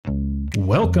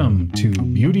Welcome to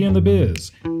Beauty and the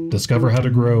Biz. Discover how to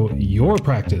grow your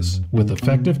practice with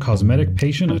effective cosmetic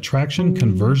patient attraction,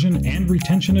 conversion, and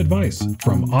retention advice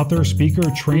from author, speaker,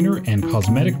 trainer, and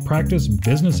cosmetic practice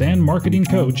business and marketing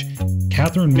coach,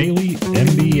 Catherine Maley,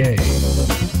 MBA.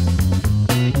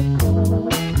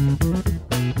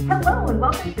 Hello and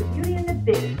welcome to Beauty and the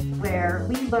Biz, where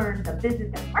we learn the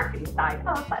business and marketing side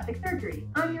of plastic surgery.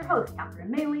 I'm your host,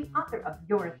 Catherine Maley, author of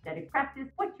Your Aesthetic Practice,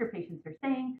 What Your Patients Are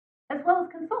Saying, as well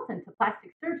as consultant to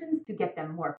plastic surgeons to get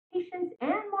them more patients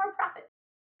and more profit.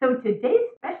 So today's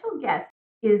special guest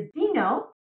is Dino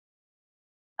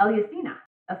Elyassnia.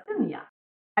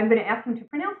 I'm going to ask him to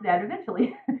pronounce that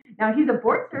eventually. Now, he's a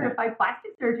board-certified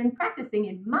plastic surgeon practicing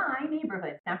in my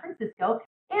neighborhood, San Francisco,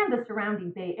 and the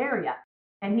surrounding Bay Area.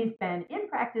 And he's been in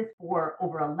practice for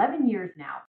over 11 years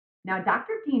now. Now,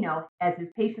 Dr. Dino, as his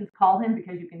patients call him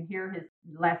because you can hear his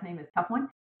last name is a tough one,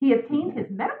 he obtained his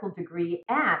medical degree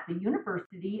at the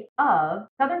University of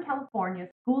Southern California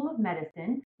School of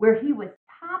Medicine, where he was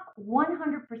top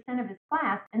 100% of his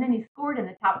class, and then he scored in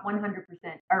the top 100%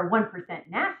 or 1%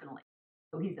 nationally.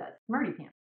 So he's a smarty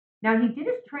pants. Now, he did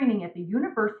his training at the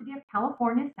University of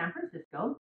California, San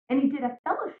Francisco, and he did a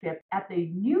fellowship at the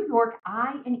New York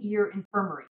Eye and Ear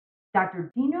Infirmary.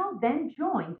 Dr. Dino then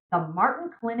joined the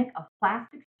Marten Clinic of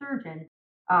plastic surgery.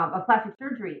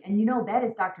 And you know, that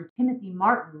is Dr. Timothy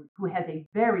Marten, who has a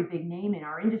very big name in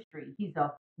our industry. He's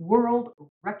a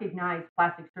world-recognized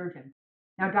plastic surgeon.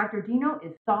 Now, Dr. Dino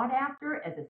is sought after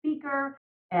as a speaker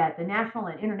at the national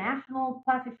and international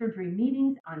plastic surgery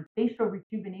meetings on facial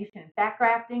rejuvenation and fat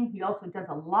grafting. He also does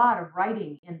a lot of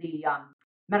writing in the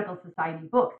Medical Society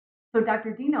books. So,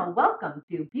 Dr. Dino, welcome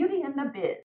to Beauty and the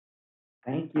Biz.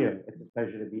 Thank you. It's a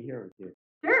pleasure to be here with you.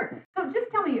 Sure. So just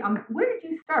tell me, where did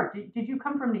you start? Did you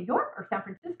come from New York or San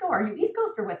Francisco? Are you East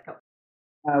Coast or West Coast?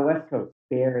 West Coast,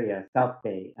 Bay Area, South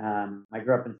Bay. I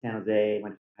grew up in San Jose,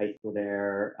 went to high school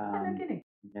there, I'm not kidding.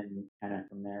 and then kind of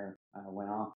from there went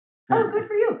off. Oh, good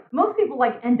for you. Most people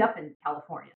end up in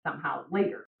California somehow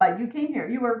later, but you came here.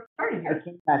 You were started here. I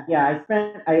came back. Yeah,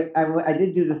 I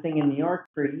did do the thing in New York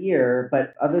for a year,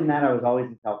 but other than that, I was always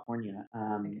in California.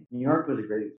 New York was a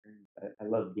great experience. I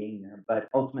loved being there, but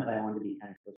ultimately, I wanted to be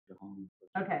kind of close to home.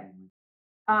 Okay.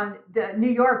 The New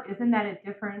York, isn't that a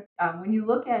different, when you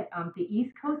look at the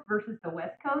East Coast versus the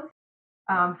West Coast,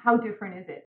 how different is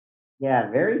it?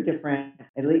 Yeah, very different.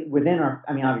 At least within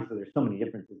obviously there's so many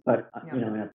differences, but Yeah. in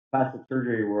a plastic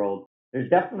surgery world, there's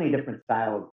definitely different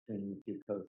styles between the two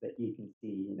coasts that you can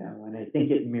see, and I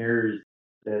think it mirrors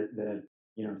the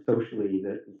socially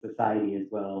the society as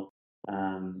well.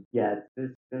 Yeah,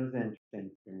 it was an interesting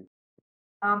experience.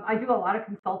 I do a lot of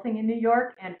consulting in New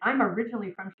York, and I'm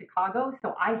originally from Chicago,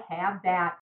 so I have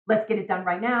that, let's get it done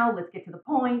right now, let's get to the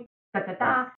point,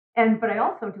 da-da-da. But I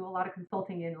also do a lot of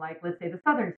consulting in, let's say, the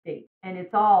southern states, and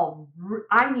it's all,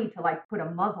 I need to, put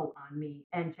a muzzle on me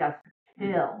and just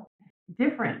kill.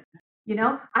 Different.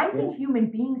 I think human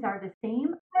beings are the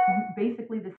same,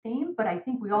 basically the same, but I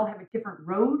think we all have a different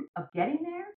road of getting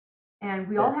there, and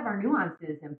we all have our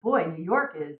nuances, and boy, New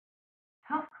York is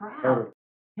tough crowd. Totally.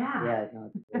 Yeah. Yeah,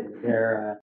 no,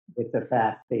 it's a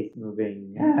fast-paced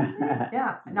moving.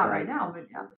 Yeah, not right now, but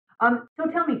yeah.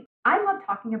 So tell me, I love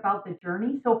talking about the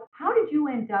journey. So how did you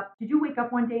did you wake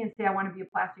up one day and say, I want to be a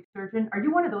plastic surgeon? Are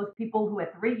you one of those people who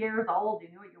at 3 years old, you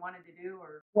knew what you wanted to do?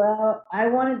 Or Well, I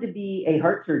wanted to be a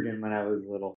heart surgeon when I was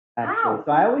little, actually. Wow.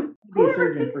 So I always wanted to be a Whoever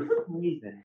surgeon thinks for some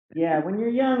reason. Yeah, when you're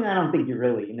young, I don't think you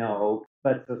really know,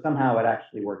 but so somehow it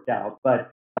actually worked out.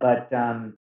 But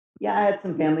yeah, I had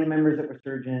some family members that were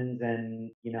surgeons, and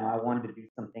I wanted to do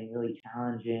something really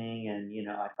challenging, and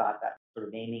I thought that sort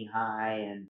of aiming high,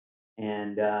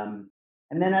 and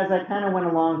then as I kind of went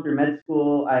along through med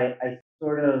school, I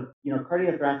sort of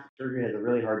cardiothoracic surgery has a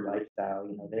really hard lifestyle.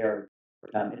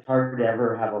 It's hard to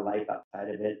ever have a life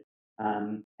outside of it.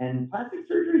 And plastic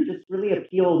surgery just really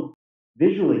appealed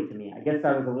visually to me. I guess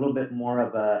I was a little bit more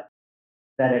of a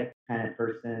aesthetic kind of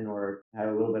person, or had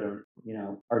a little bit of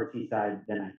artsy side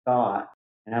than I thought,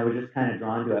 and I was just kind of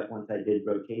drawn to it once I did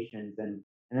rotations, and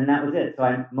then that was it. So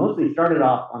I mostly started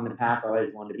off on the path I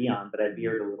always wanted to be on, but I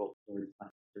veered a little towards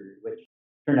plastic surgery, which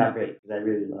turned out great because I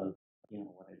really love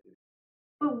what I do.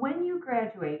 But when you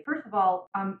graduate, first of all,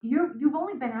 you've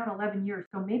only been out 11 years,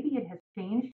 so maybe it has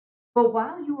changed. But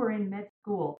while you were in med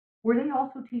school, were they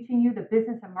also teaching you the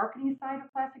business and marketing side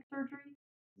of plastic surgery?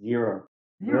 Zero.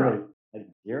 Zero. Really,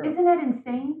 zero. Isn't that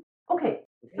insane? Okay,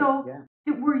 so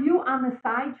Yeah. were you on the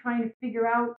side trying to figure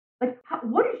out,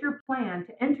 what is your plan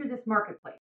to enter this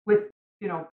marketplace with,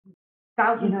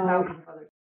 thousands and thousands of others?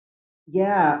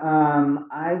 Yeah,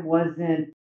 I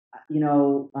wasn't,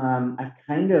 I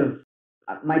kind of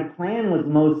my plan was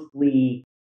mostly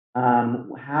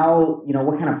how,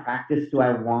 what kind of practice do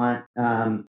I want?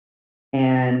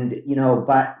 And,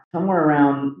 but somewhere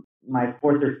around my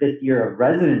fourth or fifth year of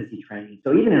residency training,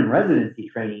 so even in residency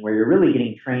training, where you're really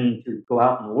getting trained to go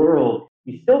out in the world,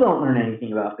 you still don't learn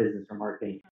anything about business or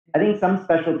marketing. I think some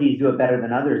specialties do it better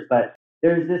than others, but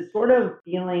there's this sort of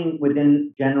feeling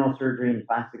within general surgery and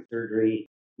plastic surgery,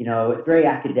 it's very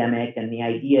academic. And the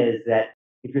idea is that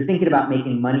if you're thinking about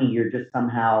making money, you're just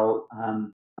somehow,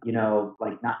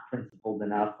 like not principled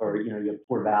enough, or, you have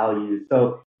poor values.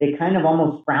 So they kind of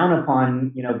almost frown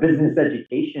upon, business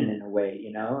education in a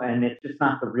way, and it's just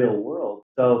not the real world.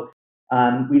 So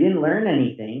we didn't learn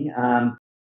anything.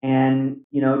 And,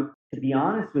 to be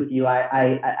honest with you,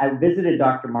 I visited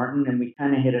Dr. Marten, and we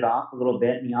kind of hit it off a little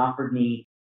bit, and he offered me,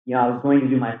 I was going to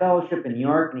do my fellowship in New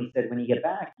York, and he said, when you get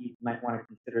back, you might want to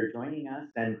consider joining us.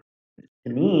 And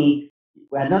to me,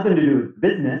 it had nothing to do with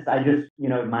business. I just,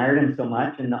 admired him so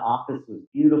much, and the office was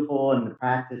beautiful, and the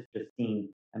practice just seemed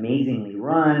amazingly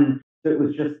run. So it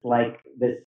was just like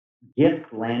this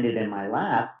gift landed in my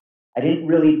lap. I didn't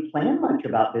really plan much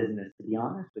about business, to be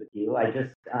honest with you. I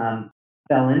just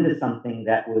fell into something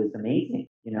that was amazing,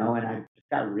 and I just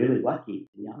got really lucky,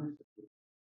 to be honest with you.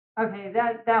 Okay,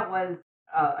 that was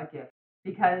a gift,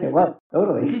 because It was,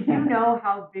 totally. did you know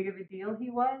how big of a deal he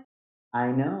was? I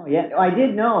know. Yeah, I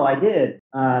did know. I did.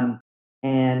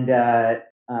 And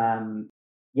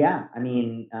yeah, I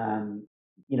mean,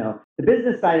 the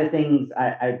business side of things,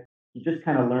 you just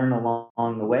kind of learn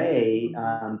along the way.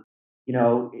 You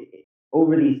know,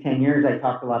 over these 10 years, I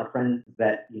talked to a lot of friends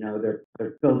that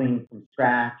they're building from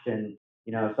scratch, and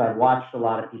so I've watched a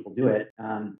lot of people do it.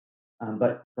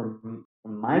 But from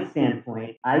my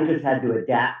standpoint, I just had to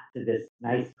adapt to this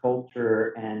nice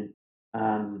culture and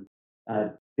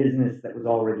business that was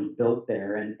already built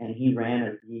there. And he ran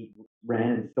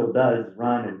and still does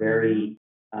run a very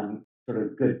sort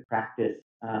of good practice.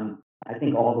 I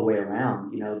think all the way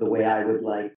around, the way I would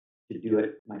like to do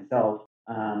it myself.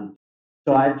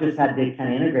 So I've just had to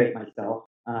kind of integrate myself,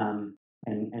 and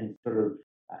sort of,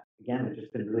 again, I've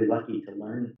just been really lucky to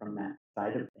learn from that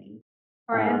side of things.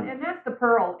 All right, and that's the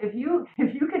pearl. If you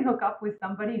can hook up with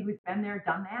somebody who's been there,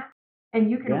 done that, and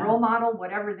you can Yeah. role model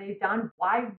whatever they've done,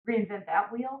 why reinvent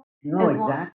that wheel? No, As long,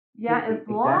 exactly. yeah, as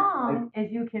Exactly. long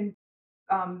as you can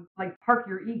like park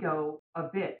your ego a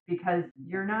bit, because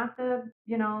you're not the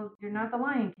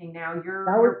Lion King now. That You're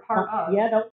was part of.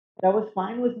 yeah, that was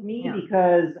fine with me, Yeah.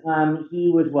 because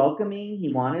he was welcoming.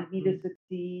 He wanted me to Mhm.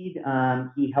 succeed.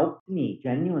 He helped me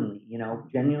genuinely,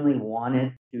 genuinely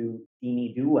wanted to see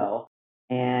me do well.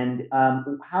 And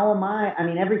how am I? I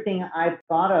mean, everything I've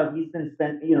thought of, he's been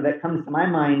spent, that comes to my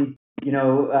mind,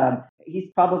 he's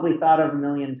probably thought of a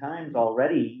million times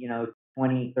already,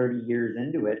 20, 30 years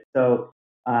into it. So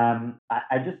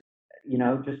I just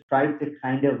just tried to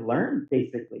kind of learn,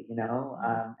 basically,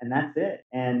 and that's it.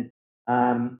 And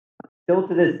still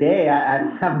to this day, I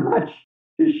don't have much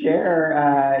to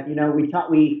share.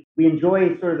 We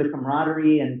enjoy sort of the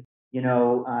camaraderie, and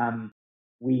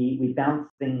we bounce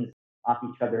things off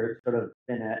each other, sort of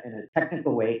in a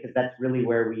technical way, because that's really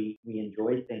where we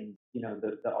enjoy things.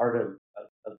 The art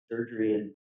of surgery,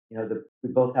 and we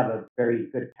both have a very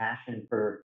good passion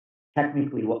for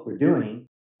technically what we're doing.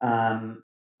 Um,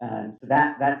 so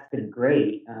that's been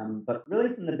great. But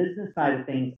really, from the business side of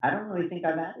things, I don't really think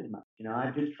I've added much.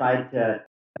 I've just tried to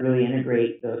really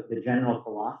integrate the general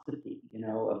philosophy,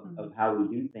 of how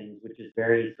we do things, which is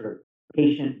very sort of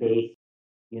patient based.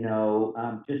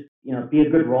 Just be a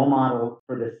good role model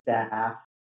for the staff.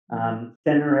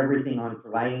 Center everything on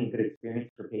providing a good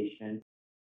experience for patients.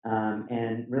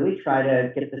 And really try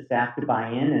to get the staff to buy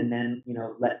in, and then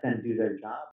let them do their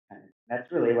job. And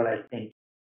that's really what I think,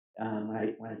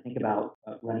 when I think about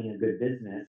running a good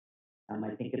business.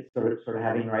 I think it's sort of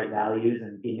having the right values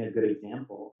and being a good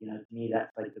example. To me,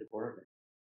 that's like the core of it.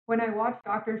 When I watch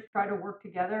doctors try to work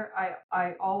together,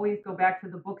 I always go back to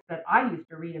the books that I used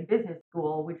to read in business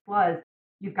school, which was,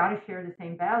 you've got to share the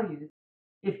same values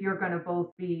if you're going to both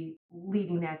be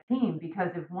leading that team. Because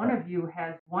if one of you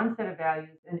has one set of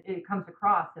values and it comes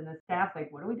across, and the staff's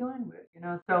like, what are we doing with,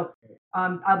 So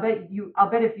I'll bet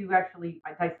if you actually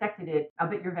dissected it, I'll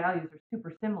bet your values are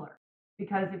super similar.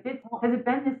 Because has it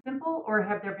been this simple, or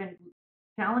have there been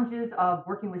challenges of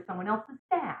working with someone else's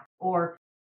staff, or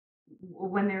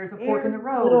when there's a fork in the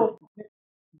Very road? little,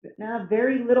 no,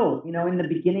 very little. In the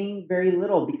beginning, very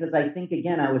little, because I think,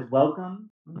 again, I was welcome.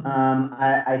 Mhm.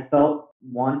 I felt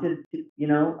wanted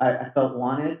to, I felt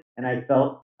wanted, and I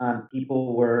felt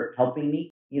people were helping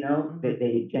me.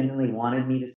 They genuinely wanted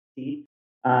me to succeed.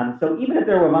 So even if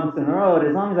there were bumps in the road,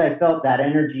 as long as I felt that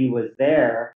energy was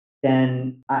there,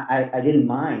 then I didn't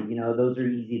mind. Those are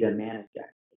easy to manage,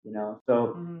 actually.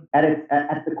 So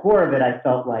at the core of it, I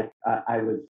felt like I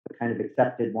was kind of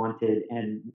accepted, wanted,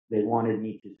 and they wanted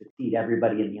me to succeed.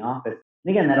 Everybody in the office,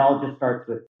 and again, that all just starts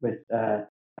with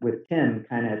Tim,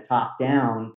 kind of top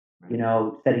down,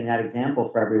 setting that example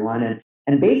for everyone.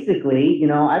 And basically,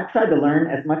 I've tried to learn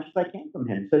as much as I can from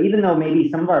him. So even though maybe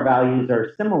some of our values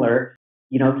are similar,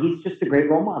 he's just a great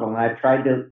role model, and I've tried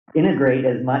to integrate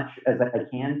as much as I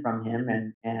can from him,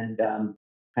 and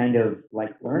kind of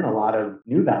like learn a lot of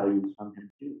new values from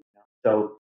him too.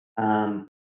 So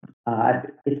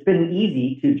it's been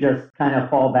easy to just kind of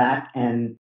fall back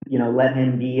and let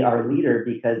him be our leader,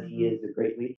 because he is a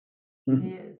great leader. He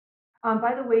is.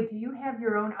 By the way, do you have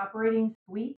your own operating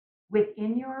suite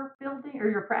within your building or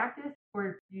your practice,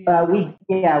 or do you?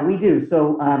 We do.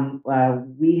 So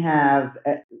we have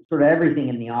sort of everything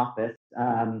in the office.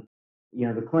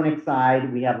 The clinic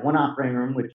side, we have one operating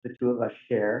room, which the two of us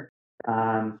share.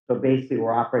 So basically,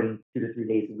 we're operating 2 to 3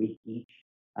 days a week each.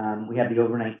 We have the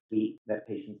overnight suite that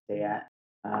patients stay at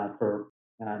for,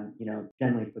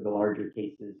 generally for the larger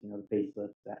cases, the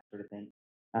facelifts, that sort of thing.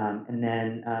 And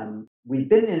then we've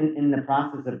been in the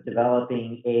process of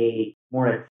developing a more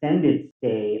extended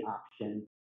stay option,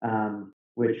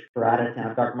 which for out of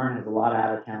town, Dr. Marten has a lot of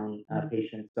out of town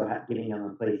patients, so giving them a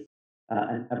place,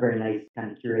 a very nice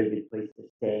kind of curated place to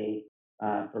stay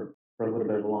for a little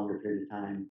bit of a longer period of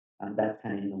time. That's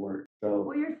kind of in the works. So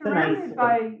well, you're surrounded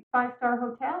by 5-star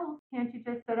hotels. Can't you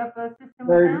just set up a system?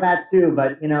 There's that too,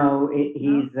 but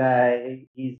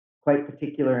he's quite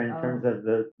particular in terms of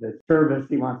the service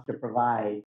he wants to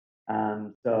provide.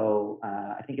 So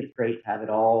I think it's great to have it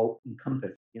all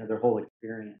encompassed, their whole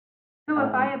experience. So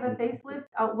if I have a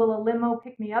facelift, will a limo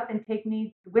pick me up and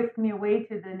whisk me away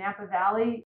to the Napa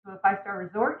Valley to a 5-star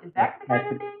resort? Is that the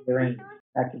kind of thing?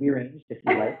 That could be arranged if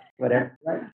you like, whatever.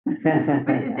 But is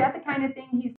that the kind of thing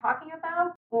he's talking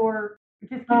about, or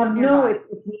just no,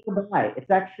 it's nearby.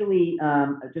 It's actually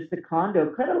just a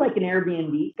condo, kind of like an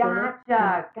Airbnb.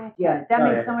 Gotcha. Yeah, that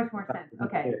makes so much more sense.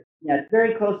 Okay. Yeah, it's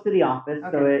very close to the office,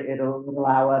 so it'll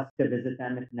allow us to visit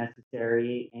them if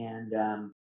necessary, and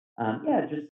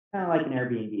just kind of like an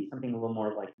Airbnb, something a little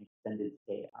more like an extended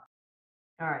stay option.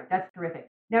 All right, that's terrific.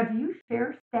 Now, do you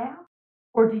share staff,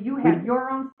 or do you have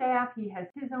your own staff? He has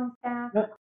his own staff.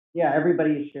 Nope. Yeah,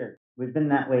 everybody is shared. We've been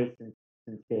that way since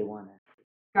day one, actually.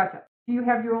 Gotcha. Do you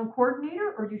have your own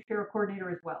coordinator, or do you share a coordinator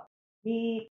as well?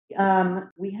 We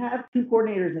have 2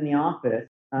 coordinators in the office,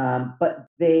 but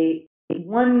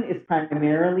one is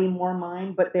primarily more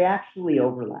mine, but they actually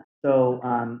overlap. So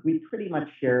we pretty much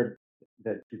share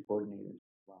the 2 coordinators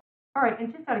as well. All right,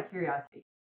 and just out of curiosity,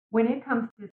 when it comes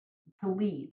to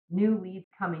leads, new leads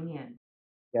coming in,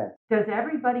 does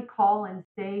everybody call and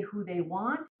say who they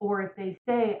want, or if they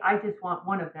say, I just want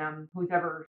one of them,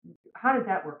 how does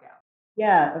that work out?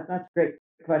 Yeah, that's a great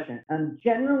question.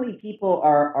 Generally, people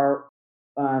are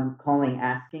calling,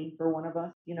 asking for one of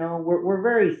us. We're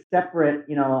very separate.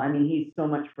 He's so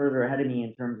much further ahead of me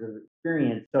in terms of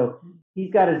experience. So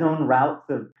he's got his own routes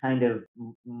of kind of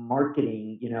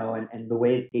marketing, and the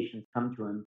way patients come to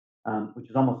him, which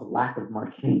is almost a lack of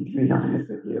marketing, to be honest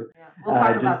with you. Yeah, we'll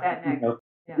talk about that next.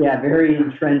 Very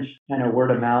entrenched kind of word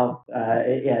of mouth.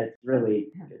 It's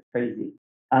crazy.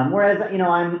 Whereas,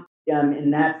 I'm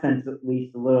in that sense, at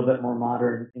least, a little bit more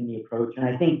modern in the approach. And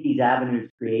I think these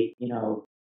avenues create,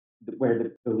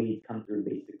 where the leads come through,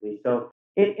 basically. So,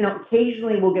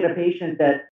 occasionally we'll get a patient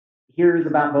that hears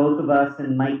about both of us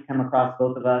and might come across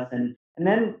both of us. And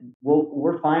then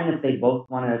we're fine if they both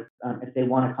want to, if they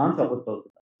want to consult with both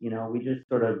of us. We just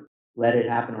sort of let it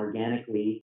happen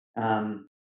organically.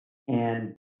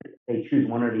 And if they choose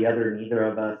one or the other, neither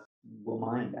of us will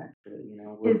mind, actually.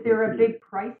 Is there a big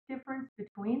price difference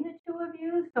between the two of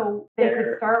you? So they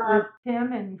could start with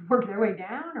Tim and work their way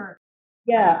down, or?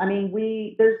 Yeah,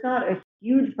 there's not a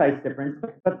huge price difference,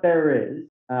 but there is.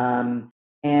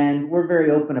 And we're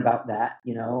very open about that.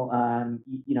 If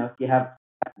you have,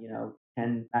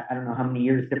 10, I don't know how many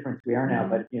years difference we are now,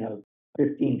 but,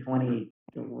 15, 20,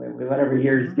 whatever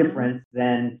years difference,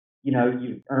 then,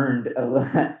 you've earned a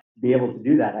lot to be able to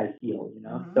do that, I feel,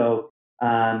 So,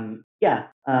 and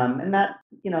that,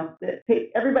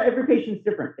 every patient's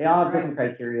different. They all have different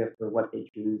criteria for what they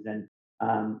choose. And,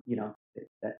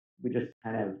 that we just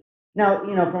kind of, now,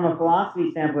 from a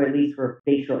philosophy standpoint, at least for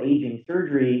facial aging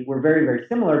surgery, we're very, very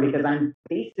similar, because I'm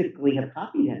basically have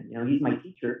copied him. He's my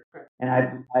teacher, and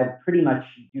I pretty much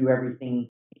do everything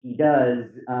he does.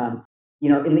 In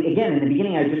the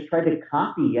beginning, I just tried to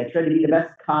copy. I tried to be the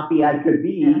best copy I could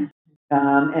be. Yeah.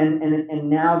 And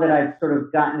now that I've sort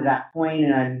of gotten to that point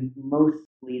and I'm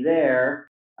mostly there,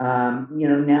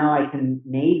 now I can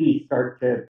maybe start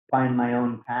to find my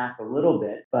own path a little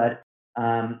bit, but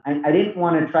I didn't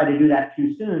want to try to do that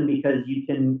too soon because you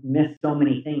can miss so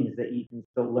many things that you can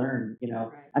still learn. Right.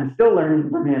 I'm still learning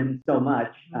from him so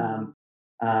much,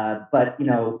 but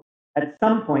at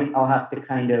some point I'll have to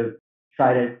kind of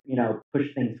try to push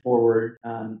things forward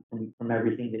from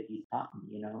everything that he's taught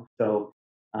me. So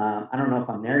I don't know if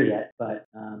I'm there yet, but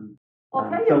so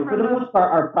for the most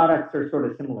part, our products are sort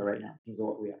of similar right now in terms of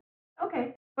what we are.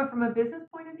 Okay, but from a business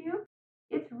point of view,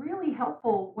 it's really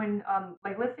helpful when,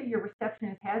 like, let's say your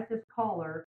receptionist has this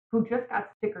caller who just got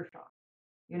sticker shock,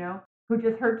 who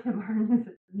just heard Tim Martin's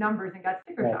numbers and got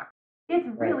sticker Right. shock. It's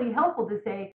really helpful to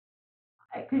say,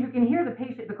 because you can hear the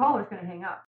caller's going to hang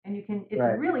up, and it's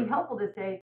really helpful to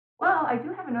say, well, I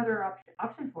do have another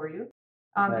option for you.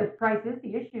 If price is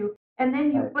the issue, and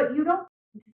then but you don't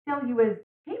tell you as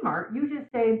Kmart, you just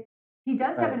say, he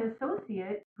does have an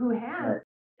associate who has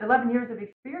 11 years of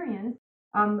experience.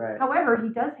 However, he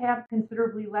does have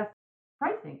considerably less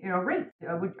pricing, rates.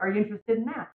 Are you interested in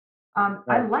that?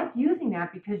 I like using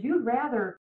that because Tim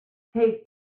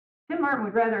Martin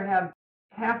would rather have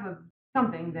half of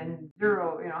something than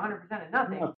zero, 100% of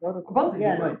nothing. No, Both of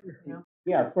you would,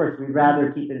 Yeah, of course. We'd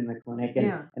rather keep it in the clinic.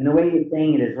 And the way you're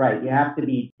saying it is right. You have to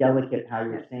be delicate how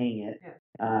you're saying it.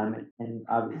 And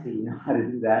obviously you know how to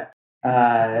do that.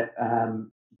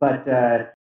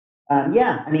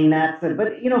 Yeah, I mean, but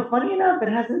funny enough, it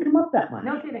hasn't come up that much.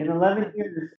 No kidding. In 11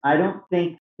 years, I don't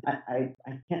think, I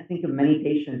can't think of many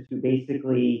patients who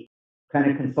basically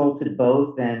kind of consulted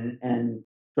both and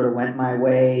sort of went my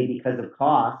way because of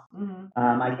cost.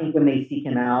 I think when they seek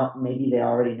him out, maybe they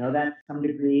already know that to some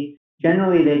degree.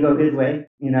 Generally, they go his way,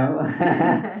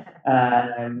 yeah,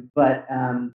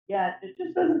 it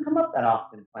just doesn't come up that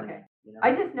often. Okay.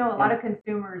 I just know a lot of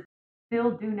consumers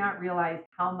still do not realize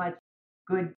how much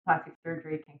good plastic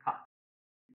surgery can cost.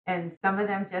 And some of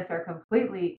them just are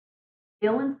completely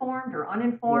ill-informed or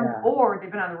uninformed, or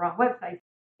they've been on the wrong website.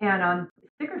 And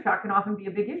sticker shock can often be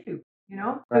a big issue,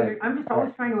 So I'm just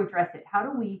always trying to address it. How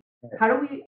do we,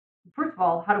 first of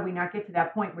all, how do we not get to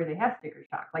that point where they have sticker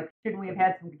shock? Like, shouldn't we have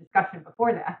had some discussion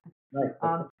before that?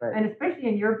 And especially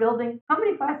in your building, how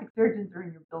many plastic surgeons are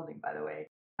in your building, by the way?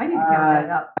 I need to count that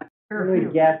up. I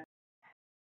would guess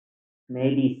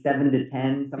maybe 7 to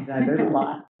 10, something like that. There's a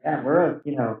lot. Yeah, we're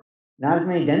not as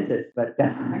many dentists, but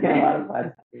definitely a lot of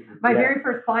plastic surgeons. My very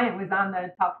first client was on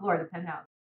the top floor of the penthouse.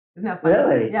 Isn't that funny?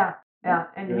 Really? Yeah.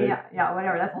 And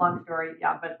whatever. That's a long story.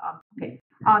 Yeah, but okay.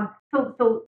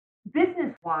 So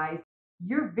business-wise,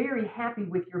 you're very happy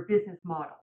with your business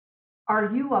model. Are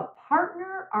you a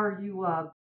partner? Are you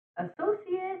a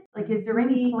associate? Like, is there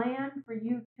any plan for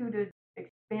you two to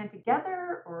expand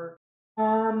together, or?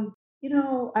 I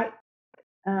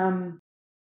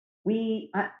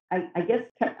guess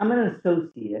I'm an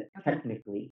associate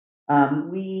technically.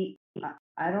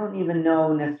 I don't even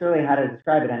know necessarily how to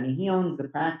describe it. I mean, he owns the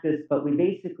practice, but we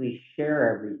basically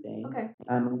share everything. Okay.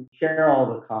 We share all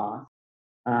the costs.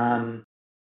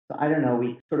 So I don't know.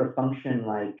 We sort of function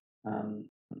like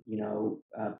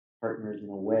partners in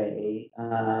a way.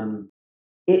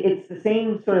 It's the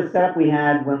same sort of setup we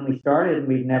had when we started, and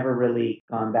we've never really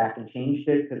gone back and changed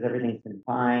it because everything's been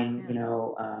fine.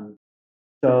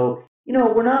 So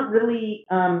we're not really.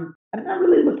 I'm not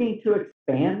really looking to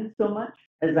expand so much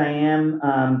as I am.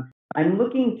 I'm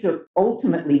looking to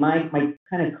ultimately my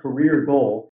kind of career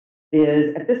goal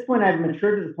is at this point I've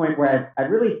matured to the point where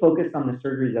I've really focused on the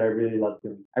surgeries that I really love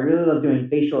doing. I really love doing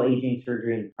facial aging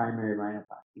surgery and primary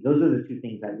rhinoplasty. Those are the two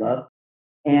things I love.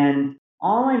 And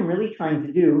all I'm really trying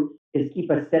to do is keep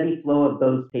a steady flow of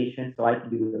those patients so I can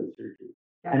do those surgeries.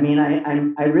 I mean,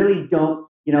 I really don't,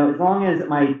 as long as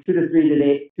my 2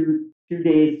 days,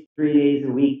 3 days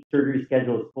a week surgery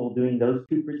schedule is full doing those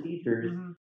two procedures,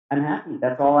 I'm happy.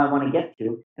 That's all I want to get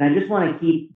to. And I just want to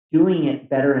keep doing it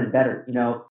better and better,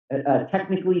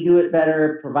 technically do it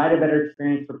better, provide a better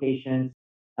experience for patients,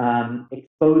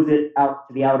 expose it out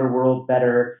to the outer world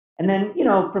better. And then,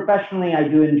 professionally, I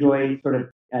do enjoy sort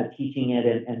of teaching it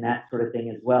and that sort of thing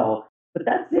as well. But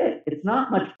that's it. It's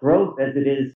not much growth as it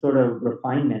is sort of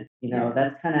refinement.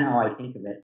 That's kind of how I think of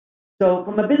it. So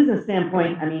from a business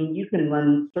standpoint, I mean, you can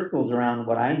run circles around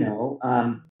what I know.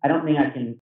 I don't think I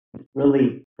can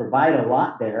really provide a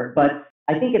lot there, but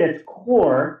I think at its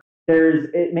core,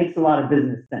 it makes a lot of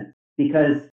business sense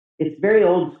because it's very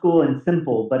old school and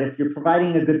simple. But if you're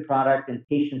providing a good product and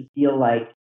patients feel like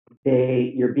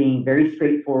you're being very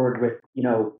straightforward with,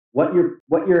 what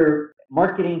you're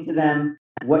marketing to them,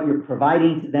 what you're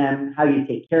providing to them, how you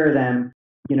take care of them,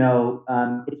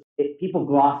 people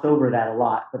gloss over that a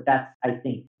lot, but that's, I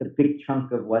think, the big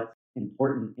chunk of what's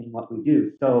important in what we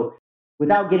do. So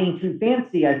without getting too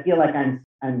fancy, I feel like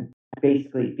I'm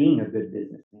basically being a good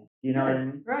businessman. You know what I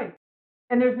mean? Right.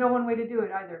 And there's no one way to do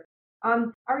it either.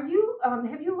 Have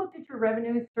you looked at your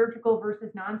revenues, surgical versus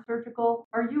non-surgical?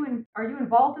 Are you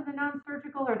involved in the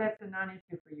non-surgical, or that's a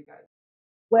non-issue for you guys?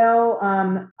 Well,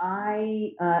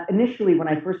 I initially when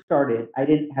I first started, I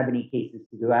didn't have any cases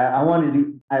to do. I wanted to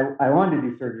do I wanted to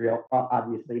do surgery,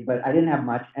 obviously, but I didn't have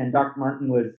much. And Dr. Marten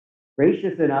was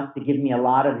gracious enough to give me a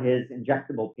lot of his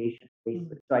injectable patients,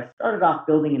 basically. So I started off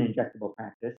building an injectable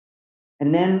practice,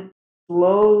 and then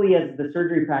slowly, as the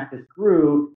surgery practice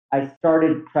grew, I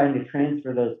started trying to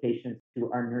transfer those patients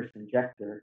to our nurse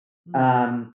injector.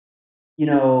 Um,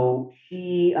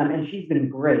 and she's been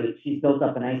great. She's built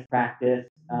up a nice practice.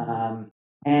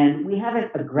 And we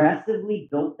haven't aggressively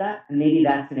built that. And maybe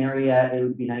that's an area it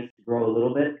would be nice to grow a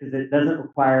little bit because it doesn't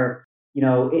require,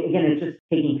 again, it's just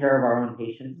taking care of our own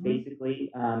patients,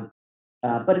 basically.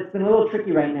 But it's been a little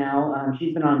tricky right now.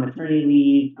 She's been on maternity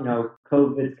leave,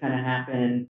 COVID's kind of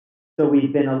happened. So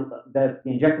we've been, the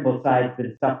injectable side's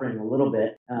been suffering a little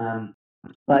bit.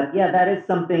 But yeah, that is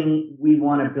something we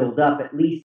want to build up. At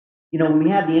least, we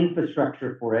have the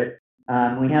infrastructure for it,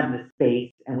 we have the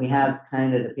space, and we have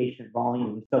kind of the patient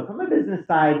volume. So from a business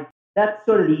side, that's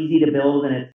sort of easy to build,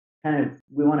 and it's kind of,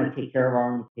 we want to take care of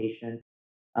our own patients.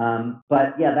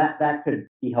 But yeah, that could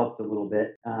be helped a little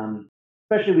bit.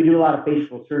 Especially we do a lot of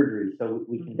facial surgery, so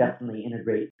we can definitely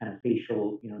integrate kind of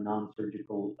facial,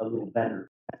 non-surgical a little better.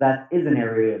 That is an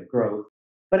area of growth.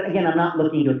 But again, I'm not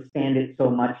looking to expand it so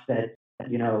much that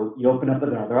you open up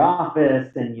another office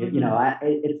and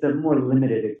it's a more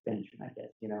limited expansion, I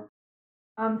guess.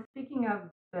 Speaking of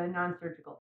the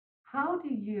non-surgical, how do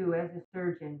you, as a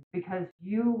surgeon, because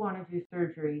you want to do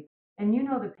surgery, and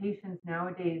the patients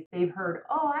nowadays, they've heard,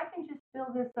 oh, I can just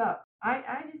fill this up.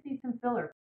 I just need some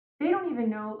filler. They don't even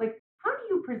know, like, how do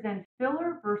you present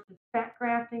filler versus fat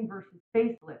grafting versus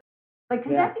facelift? Like,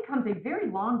 because that becomes a very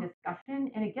long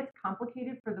discussion, and it gets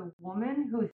complicated for the woman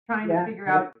who's trying to figure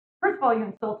out. First of all, you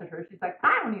insulted her. She's like,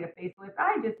 I don't need a facelift.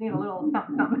 I just need a little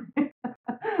something, something.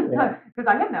 Because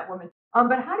I am that woman.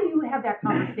 But how do you have that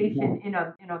conversation in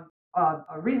a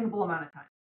reasonable amount of time?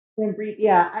 In brief,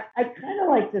 I kind of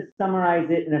like to summarize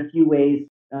it in a few ways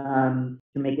to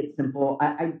make it simple.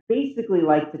 I basically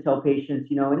like to tell patients,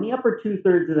 in the upper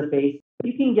 2/3 of the face,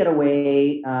 you can get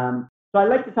away. So I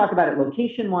like to talk about it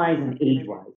location-wise and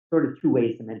age-wise, sort of two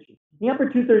ways to mention. In the upper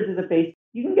 2/3 of the face,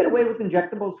 you can get away with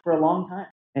injectables for a long time,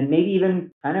 and maybe even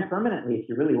kind of permanently if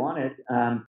you really want it.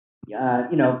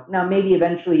 Now maybe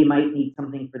eventually you might need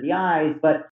something for the eyes,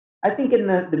 but I think in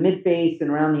the mid face and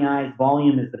around the eyes,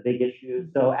 volume is the big issue.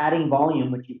 So adding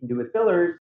volume, which you can do with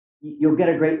fillers, you'll get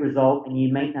a great result, and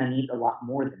you might not need a lot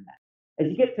more than that. As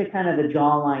you get to kind of the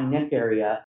jawline, neck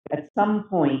area, at some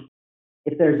point,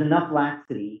 if there's enough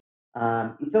laxity,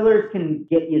 fillers can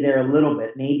get you there a little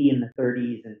bit, maybe in the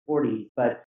 30s and 40s,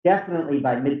 but definitely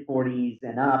by mid 40s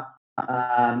and up,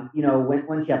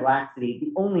 once you have laxity,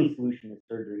 the only solution is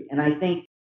surgery. And I think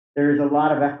there's a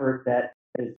lot of effort that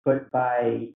is put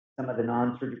by some of the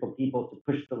non-surgical people to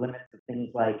push the limits of things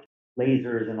like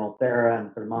lasers and Ulthera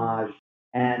and thermage.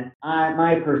 And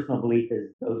my personal belief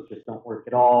is those just don't work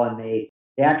at all, and they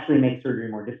actually make surgery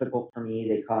more difficult for me.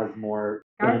 They cause more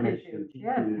damage to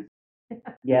tissues.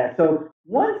 Yeah, so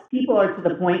once people are to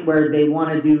the point where they want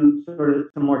to do sort of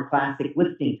some more classic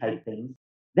lifting type things,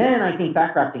 then I think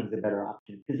fat grafting is a better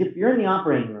option. Because if you're in the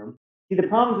operating room, see, the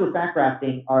problems with fat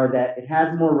grafting are that it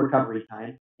has more recovery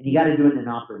time, and you got to do it in an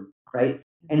operating room, right?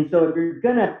 And so if you're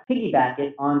going to piggyback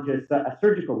it onto a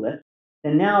surgical lift,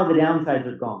 then now the downsides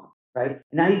are gone, right?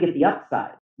 And now you get the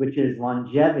upside, which is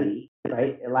longevity,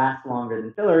 right? It lasts longer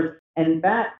than fillers, and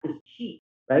fat is cheap,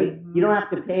 right? You don't have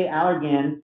to pay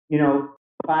Allergan,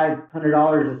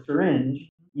 $500 a syringe.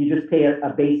 You just pay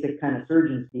a basic kind of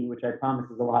surgeon's fee, which I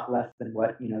promise is a lot less than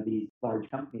what these large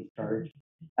companies charge.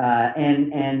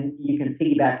 And you can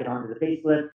piggyback it onto the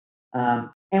facelift.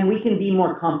 And we can be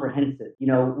more comprehensive.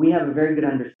 We have a very good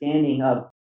understanding of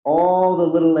all the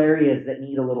little areas that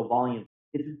need a little volume.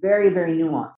 It's very, very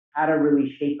nuanced how to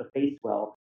really shape a face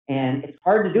well. And it's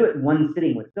hard to do it in one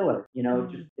sitting with filler.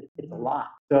 It's a lot.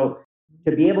 So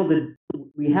to be able to,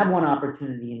 we have one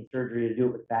opportunity in surgery to do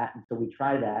it with fat, and so we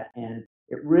try that, and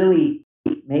it really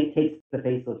takes the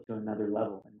facelift to another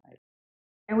level in life.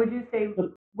 And would you say,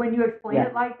 when you explain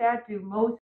it like that,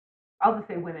 I'll just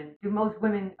say women, do most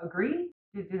women agree?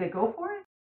 Do they go for it?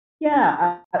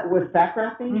 Yeah, with fat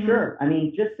grafting, sure. I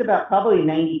mean, just about probably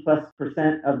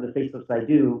 90+% of the facelifts I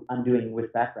do, I'm doing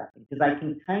with fat grafting, because I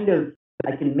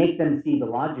can make them see the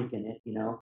logic in it,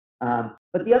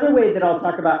 But the other way that I'll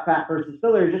talk about fat versus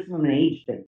filler is just from an age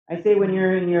thing. I say when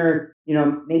you're in your,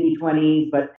 maybe 20s,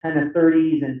 but kind of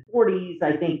 30s and 40s,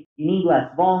 I think you need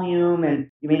less volume and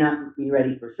you may not be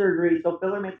ready for surgery. So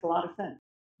filler makes a lot of sense.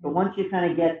 But once you kind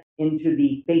of get into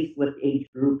the facelift age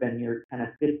group and you're kind of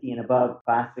 50 and above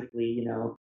classically,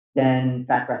 then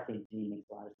fat grafting to me makes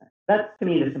a lot of sense. That's to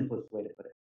me the simplest way to put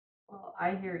it. Well,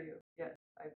 I hear you. Yes,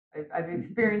 I've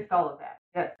experienced all of that.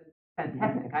 Yes, it's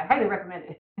fantastic. I highly recommend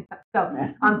it. So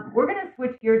we're going to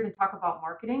switch gears and talk about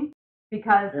marketing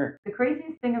because Sure. the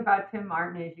craziest thing about Tim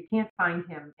Marten is you can't find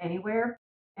him anywhere.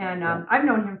 And I've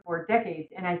known him for decades,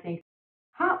 and I think,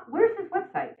 where's his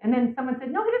website? And then someone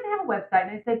said, no, he doesn't have a website.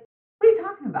 And I said, what are you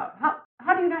talking about?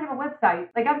 How do you not have a website?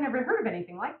 Like, I've never heard of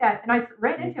anything like that. And I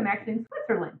ran into him actually in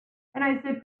Switzerland. And I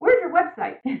said, where's your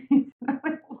website?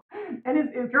 And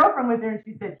his girlfriend was there, and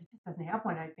she said, he just doesn't have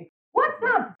one. I think, what's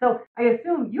up? So I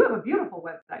assume you have a beautiful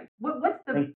website. What's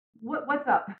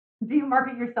up? Do you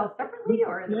market yourself separately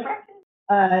or as a practice?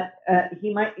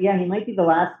 He might be the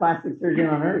last plastic surgeon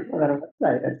on earth without a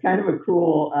website. That's kind of a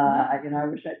cruel, I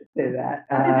wish I could say that.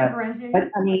 That's a differentiator. But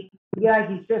I mean,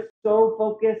 he's just so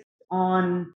focused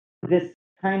on this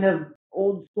kind of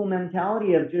old school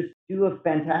mentality of just do a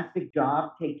fantastic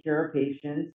job, take care of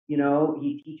patients.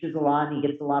 He teaches a lot and he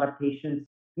gets a lot of patients.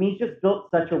 I mean, he's just built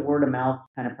such a word of mouth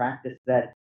kind of practice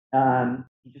that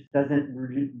he just doesn't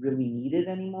really need it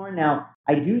anymore. Now,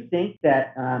 I do think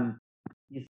that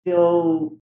you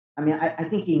still, I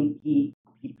think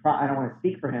I don't want to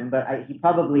speak for him, but he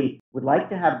probably would like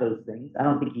to have those things. I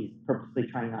don't think he's purposely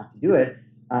trying not to do it.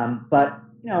 But,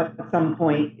 at some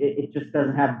point, it just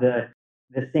doesn't have the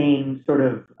same sort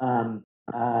of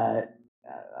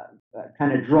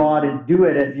kind of draw to do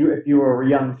it as if you were a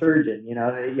young surgeon. You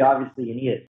need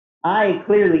it. I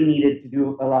clearly needed to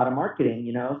do a lot of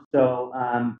marketing, so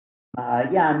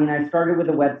I started with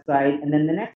a website, and then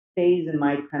the next phase in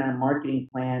my kind of marketing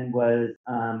plan was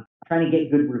trying to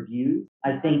get good reviews.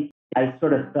 I think I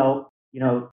sort of felt,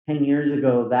 10 years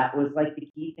ago, that was like the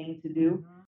key thing to do.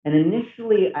 Mm-hmm. And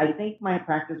initially, I think my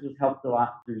practice was helped a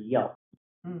lot through Yelp.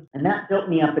 Mm. And that built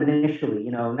me up initially,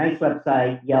 nice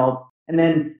website, Yelp. And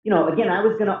then, again, I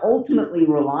was going to ultimately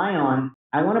rely on,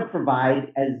 I want to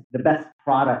provide as the best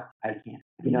product I can.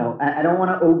 I don't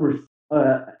want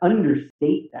to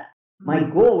understate that. My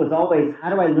goal was always, how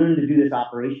do I learn to do this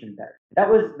operation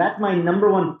better? That's my number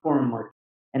one form of marketing.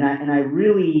 And I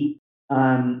really,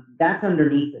 that's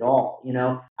underneath it all.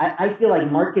 I feel like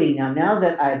marketing now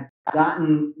that I've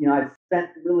gotten, I've spent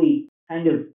really kind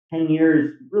of 10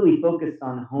 years really focused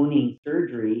on honing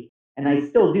surgery, and I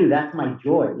still do. That's my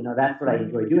joy. That's what I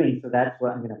enjoy doing. So that's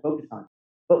what I'm going to focus on.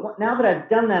 But now that I've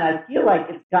done that, I feel like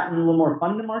it's gotten a little more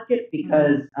fun to market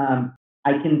because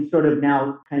I can sort of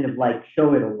now kind of like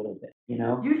show it a little bit, You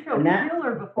show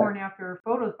killer before and after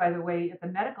photos, by the way, at the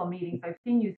medical meetings. I've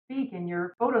seen you speak, and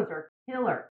your photos are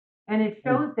killer. And it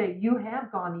shows that you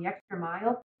have gone the extra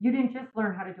mile. You didn't just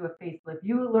learn how to do a facelift.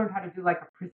 You learned how to do like a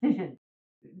precision,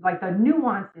 like the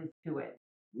nuances to it.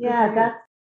 Yeah,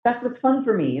 that's what's fun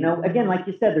for me. Again, like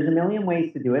you said, there's a million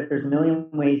ways to do it. There's a million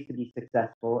ways to be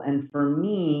successful. And for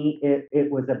me,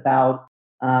 it was about,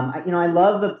 I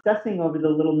love obsessing over the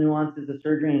little nuances of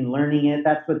surgery and learning it.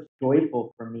 That's what's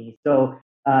joyful for me. So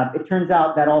it turns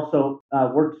out that also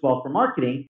works well for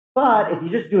marketing. But if you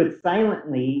just do it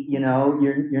silently,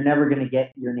 you're never going to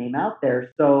get your name out there.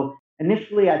 So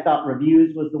initially, I thought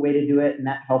reviews was the way to do it, and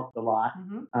that helped a lot.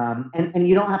 Mm-hmm. And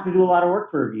you don't have to do a lot of work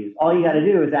for reviews. All you got to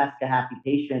do is ask a happy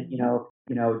patient.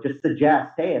 Just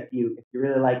suggest, hey, if you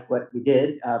really like what we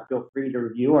did, feel free to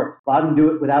review, or a lot of them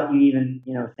do it without you even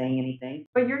saying anything.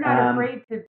 But you're not afraid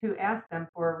to ask them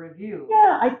for a review.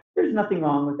 Yeah, there's nothing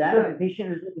wrong with that. Good. If the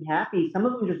patient is really happy, some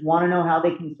of them just want to know how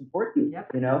they can support you.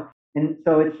 Yep. And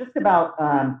so it's just about,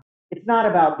 it's not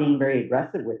about being very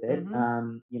aggressive with it.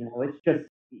 Mm-hmm. It's just,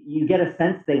 you get a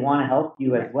sense they want to help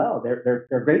you as well. They're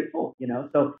grateful,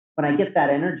 So when I get that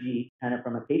energy kind of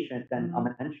from a patient, then I'll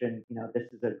mention, this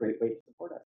is a great way to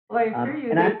support us. Well, I assure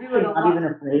you, and they do it a lot. I'm not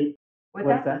even afraid.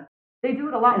 What's that? They do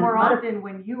it a lot more often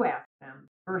when you ask them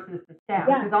versus the staff,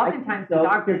 because oftentimes the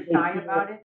doctor's shy about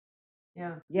it.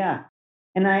 Yeah. Yeah.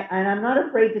 And I'm not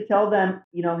afraid to tell them,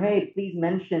 hey, please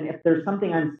mention if there's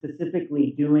something I'm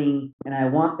specifically doing and I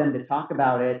want them to talk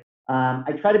about it.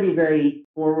 I try to be very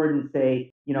forward and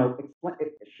say,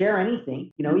 share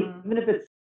anything, even if it's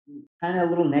kind of a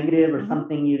little negative or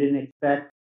something you didn't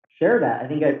expect, share that. I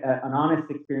think an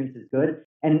honest experience is good.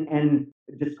 And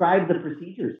describe the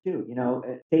procedures too,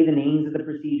 say the names of the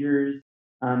procedures.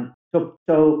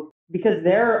 So because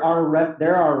they're our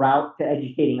route to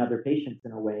educating other patients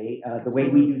in a way, the way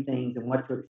we do things and what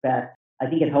to expect. I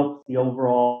think it helps the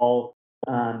overall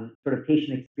sort of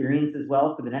patient experience as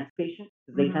well for the next patient,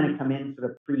 because they kind of come in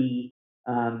sort of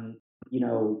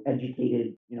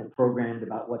educated, programmed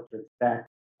about what to expect.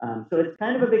 So it's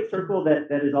kind of a big circle that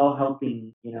is all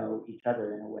helping, each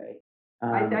other in a way.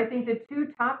 I think the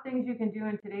two top things you can do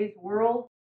in today's world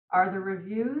are the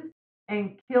reviews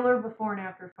and killer before and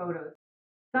after photos.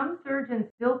 Some surgeons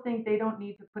still think they don't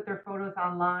need to put their photos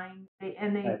online. They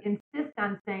Right. insist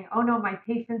on saying, "Oh no, my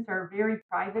patients are very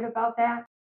private about that."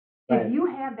 Right. If you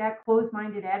have that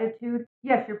closed-minded attitude,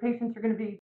 yes, your patients are going to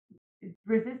be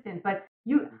resistant, but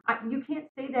you can't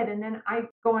say that. And then I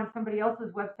go on somebody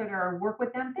else's website or work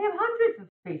with them. They have hundreds of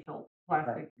facial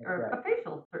plastic or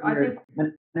facials. I You're think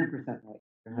 100% right.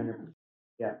 100%.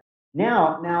 Yeah.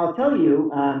 Now I'll tell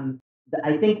you,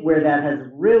 I think where that has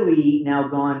really now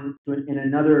gone in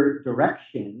another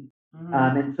direction.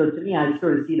 And so to me, I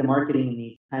sort of see the marketing in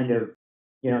these kind of,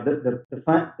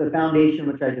 the foundation,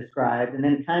 which I described, and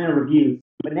then kind of reviews.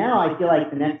 But now I feel like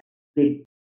the next big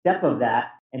step of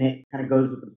that, and it kind of goes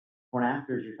with the before and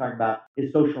afters you're talking about,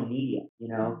 is social media.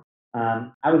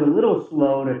 I was a little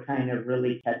slow to kind of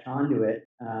really catch on to it.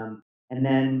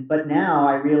 But now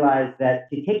I realize that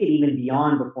to take it even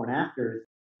beyond before and afters,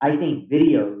 I think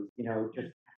videos,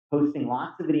 just posting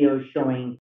lots of videos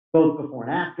showing both before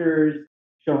and afters,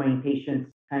 showing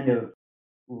patients kind of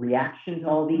reaction to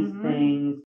all these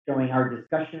things, showing our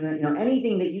discussion,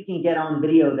 anything that you can get on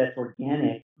video that's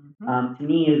organic, to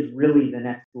me is really the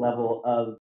next level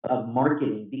of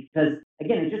marketing, because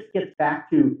again, it just gets back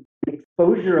to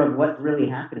exposure of what's really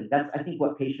happening. That's, I think,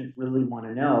 what patients really want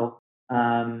to know.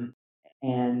 And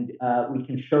we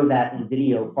can show that in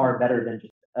video far better than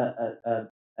just a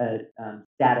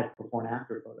static before and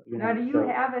after photo. Now, do you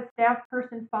have a staff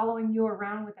person following you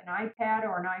around with an iPad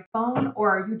or an iPhone, or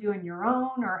are you doing your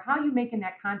own, or how are you making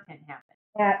that content happen?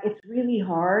 Yeah, it's really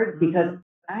hard because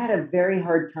I had a very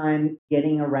hard time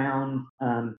getting around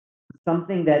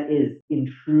something that is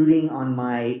intruding on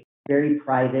my very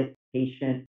private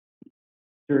patient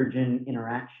surgeon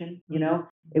interaction.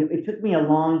 It took me a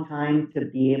long time to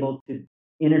be able to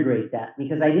integrate that,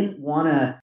 because I didn't want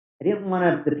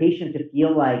the patient to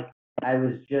feel like I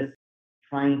was just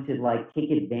trying to like take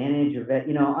advantage of it.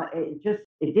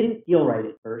 It didn't feel right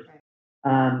at first.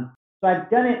 So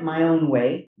I've done it my own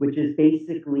way, which is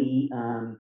basically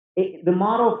the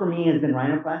model for me has been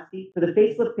rhinoplasty. For the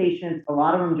facelift patients, a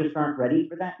lot of them just aren't ready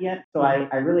for that yet. So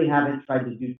I really haven't tried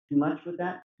to do too much with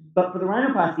that. But for the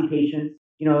rhinoplasty patients,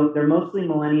 they're mostly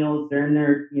millennials. They're in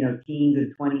their, teens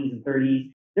and 20s and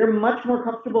 30s. They're much more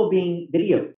comfortable being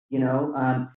videoed,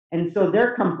 and so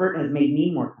their comfort has made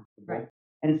me more comfortable. Right.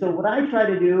 And so what I try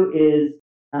to do is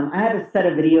I have a set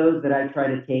of videos that I try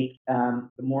to take the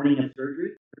morning of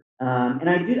surgery. And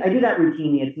I do that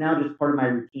routinely. It's now just part of my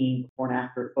routine before and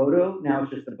after photo. Now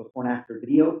it's just a before and after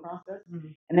video process.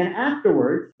 And then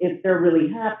afterwards, if they're really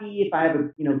happy, if I have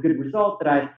a good result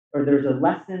or there's a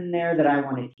lesson there that I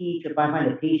want to teach, if I find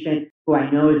a patient who I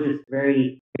know is just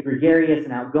very gregarious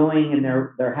and outgoing and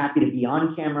they're happy to be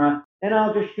on camera, then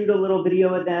I'll just shoot a little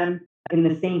video of them in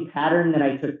the same pattern that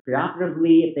I took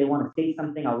preoperatively. If they want to say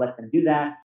something, I'll let them do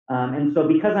that. And so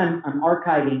because I'm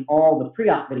archiving all the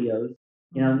pre-op videos,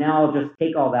 now I'll just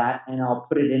take all that and I'll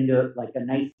put it into like a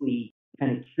nicely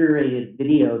kind of curated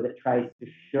video that tries to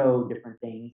show different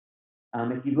things.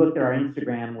 If you've looked at our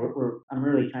Instagram, I'm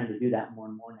really trying to do that more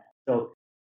and more now. So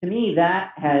to me,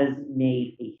 that has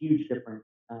made a huge difference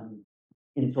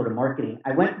in sort of marketing.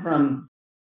 I went from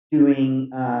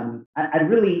doing, I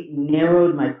really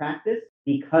narrowed my practice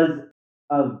because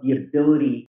of the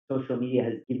ability social media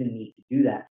has given me to do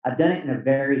that. I've done it in a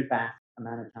very fast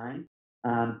amount of time.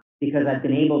 Because I've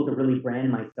been able to really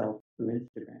brand myself through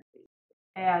Instagram.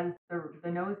 As the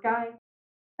nose guy?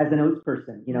 As a nose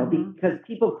person, because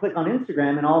people click on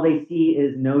Instagram and all they see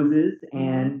is noses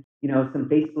and, some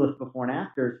facelift before and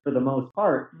afters for the most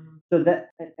part. So that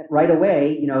right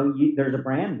away, there's a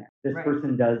brand there. This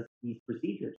person does these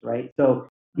procedures, right? So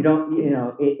you don't,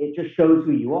 it just shows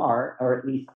who you are, or at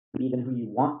least even who you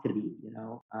want to be,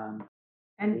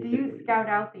 And do you scout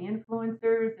out the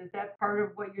influencers? Is that part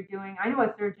of what you're doing? I know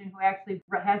a surgeon who actually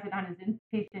has it on his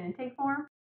patient intake form.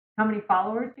 How many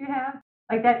followers do you have?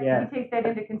 Like that, he takes that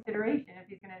into consideration if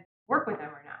he's going to work with them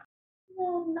or not.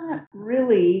 Well, not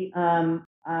really. I've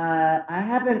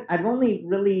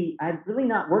really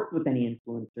not worked with any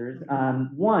influencers.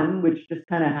 One, which just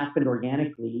kind of happened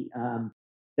organically.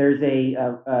 There's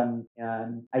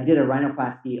I did a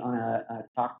rhinoplasty on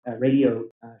a radio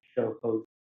show host.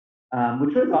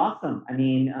 Which was awesome. I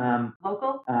mean,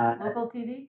 local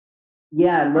TV.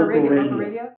 Yeah, local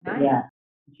radio. Nice. Yeah,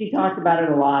 she talked about it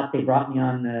a lot. They brought me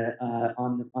on the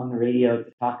radio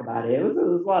to talk about it. It was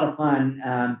a lot of fun,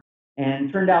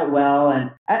 and turned out well.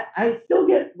 And I still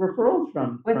get referrals Was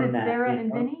from it that. Sarah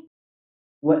and Vinny?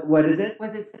 What is it?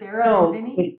 Was it Sarah No, and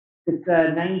Vinny? it's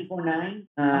 94.9.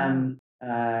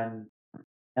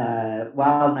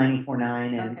 Wild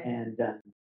 94.9 Okay. and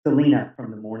Selena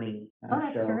from the morning Oh,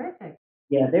 that's show. terrific.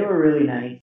 Yeah, they were really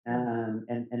nice, and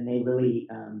they really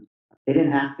they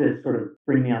didn't have to sort of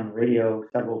bring me on the radio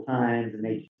several times, and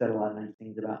they just said a lot of nice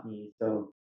things about me.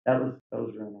 So that was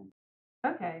really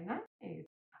nice. Okay, nice.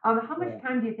 How Yeah. much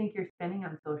time do you think you're spending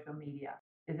on social media?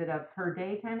 Is it a per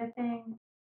day kind of thing?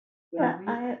 Per Yeah, week?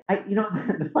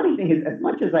 the funny thing is, as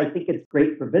much as I think it's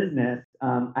great for business,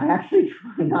 I actually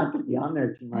try not to be on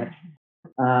there too much,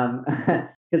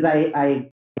 because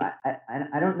I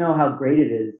don't know how great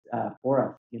it is for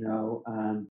us,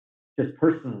 just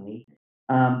personally.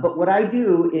 But what I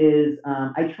do is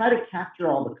I try to capture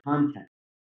all the content.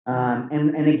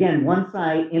 And again, once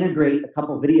I integrate a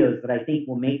couple videos that I think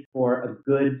will make for a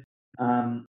good,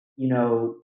 um,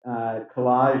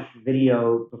 collage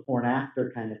video before and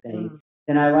after kind of thing,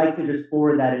 then I like to just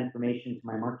forward that information to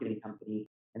my marketing company,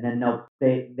 and then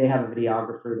they have a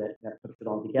videographer that puts it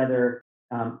all together.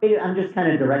 I'm just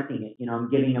kind of directing it, I'm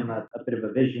giving them a bit of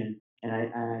a vision, and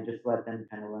I just let them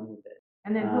kind of run with it.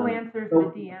 And then who answers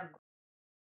So the DM?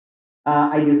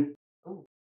 I do. Oh,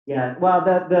 Yeah, well,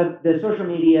 the social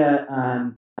media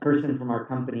person from our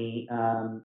company,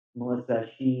 Melissa,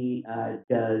 she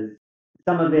does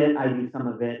some of it. I do some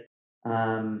of it.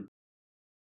 Um,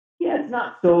 yeah, it's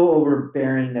not so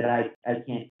overbearing that I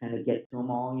can't kind of get to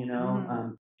them all.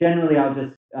 Generally, I'll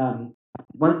just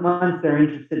once they're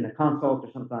interested in a consult or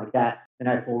something like that, then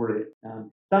I forward it. So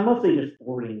I'm mostly just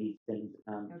forwarding these things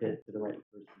okay. to the right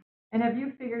person. And have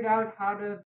you figured out how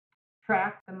to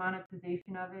track the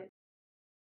monetization of it?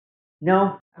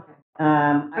 No, Okay.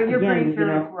 But you're again, pretty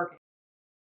sure it's working.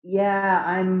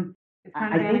 Yeah, It's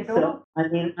kind of I think anecdotal. so. I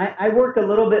mean, I work a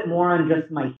little bit more on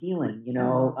just my feeling,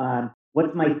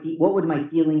 what would my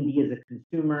feeling be as a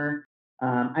consumer?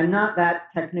 I'm not that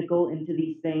technical into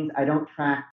these things. I don't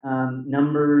track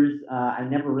numbers. I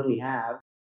never really have.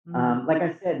 Like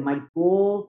I said, my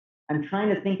goal, I'm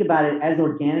trying to think about it as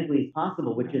organically as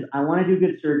possible, which is I want to do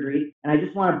good surgery, and I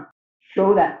just want to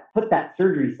put that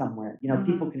surgery somewhere.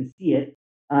 People can see it,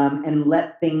 and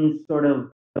let things sort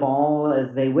of fall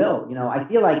as they will. I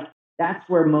feel like that's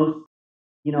where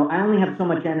I only have so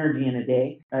much energy in a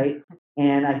day, right?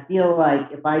 And I feel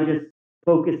like if I just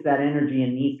focus that energy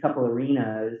in these couple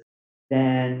arenas,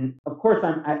 then of course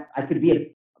I could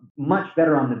be much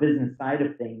better on the business side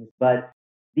of things, but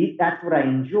that's what I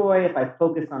enjoy. If I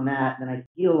focus on that, then I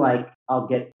feel like I'll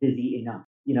get busy enough.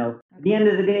 At the end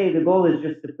of the day, the goal is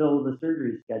just to fill the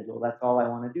surgery schedule. That's all I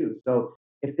want to do. So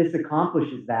if this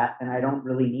accomplishes that, then I don't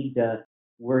really need to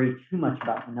worry too much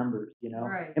about the numbers.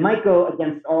 Right. It might go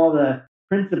against all the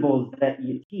principles that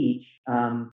you teach,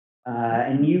 and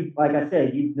like I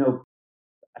said,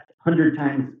 100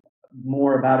 times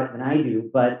more about it than I do,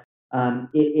 but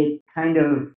it kind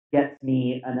of gets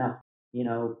me enough,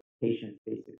 patience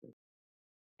basically.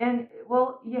 And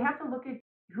well, you have to look at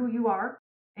who you are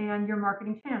and your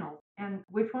marketing channels and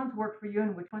which ones work for you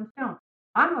and which ones don't.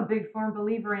 I'm a big firm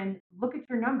believer in look at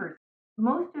your numbers.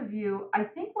 Most of you, I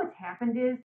think what's happened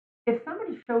is if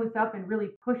somebody shows up and really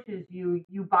pushes you,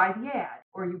 you buy the ad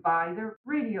or you buy the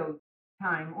radio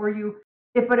time or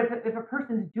if a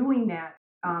person's doing that,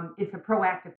 it's a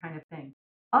proactive kind of thing.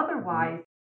 Otherwise,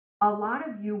 a lot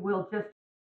of you will just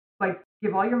like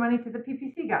give all your money to the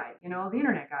PPC guy, the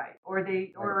internet guy, or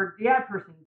the ad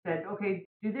person said, okay,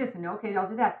 do this, and okay, I'll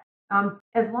do that.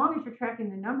 As long as you're tracking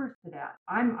the numbers to that,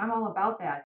 I'm all about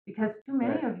that because too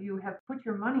many of you have put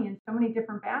your money in so many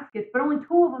different baskets, but only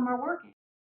two of them are working.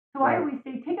 So I always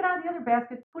say, take it out of the other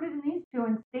baskets, put it in these two,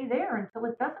 and stay there until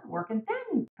it doesn't work, and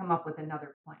then come up with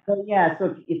another plan.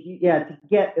 So if you to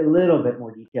get a little bit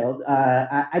more detailed,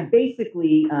 I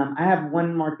basically I have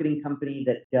one marketing company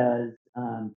that does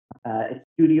it's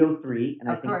Studio 3, and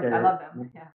I think I love them.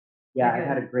 Yeah, I've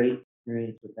had a great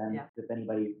experience with them. If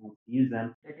anybody wants to use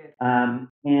them, they're good.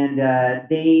 And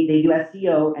they do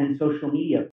SEO and social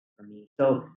media for me.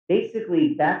 So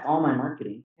basically, that's all my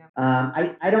marketing.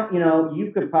 I don't,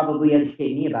 you could probably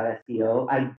educate me about SEO.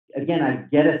 I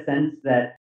get a sense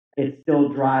that it still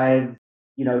drives,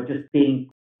 just being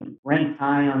ranked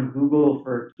high on Google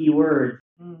for keywords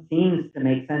seems to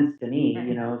make sense to me,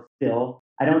 still.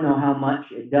 I don't know how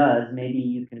much it does. Maybe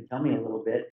you can tell me a little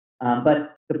bit.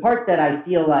 But the part that I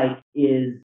feel like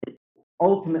is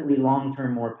ultimately long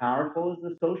term more powerful is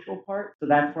the social part. So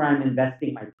that's where I'm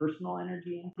investing my personal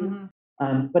energy into.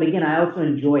 But again, I also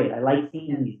enjoy it. I like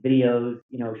seeing these videos,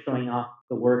 showing off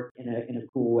the work in a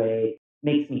cool way.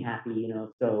 Makes me happy,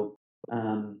 So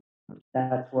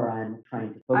that's where I'm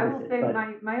trying to I focus will it. say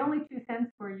But my only 2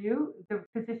 cents for you, the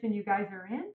position you guys are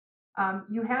in.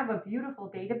 You have a beautiful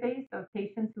database of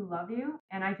patients who love you,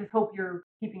 and I just hope you're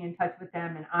keeping in touch with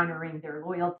them and honoring their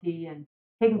loyalty and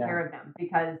taking yeah, care of them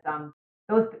because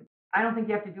those. I don't think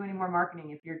you have to do any more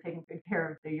marketing if you're taking good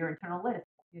care of your internal list.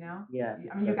 yeah,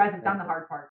 I mean, you guys have done the hard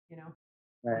part. right.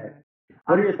 Anyway.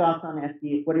 What are your thoughts on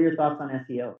SEO? What are your thoughts on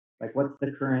SEO? Like, what's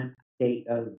the current state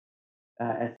of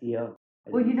SEO?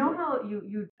 As Well, you you know say? how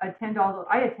you attend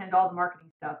I attend all the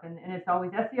marketing stuff, and it's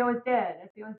always SEO is dead,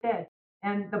 SEO is dead.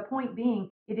 And the point being,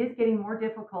 it is getting more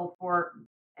difficult for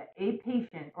a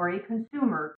patient or a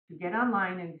consumer to get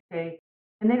online and say,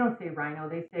 and they don't say rhino,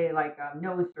 they say like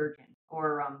nose surgeon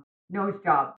or nose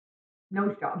job,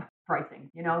 nose job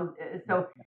pricing, So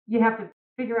you have to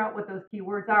figure out what those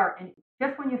keywords are. And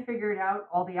just when you figure it out,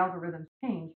 all the algorithms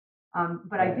change.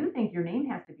 But I Right. do think your name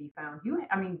has to be found.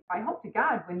 I mean, I hope to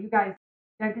God when you guys,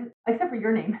 except for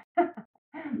your name,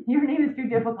 your name is too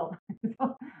difficult.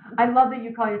 So I love that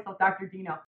you call yourself Dr.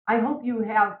 Dino. I hope you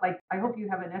have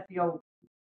an SEO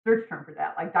search term for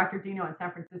that, like Dr. Dino in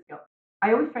San Francisco.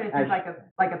 I always try to think I,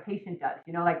 like a patient does,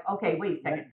 like, okay, wait a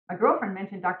second. My girlfriend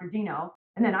mentioned Dr. Dino,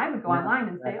 and then I would go no, online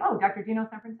and say, right, oh, Dr. Dino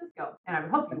San Francisco, and I would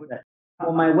hope you that's would it. Well,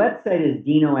 pop my up. website is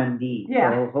Dino MD,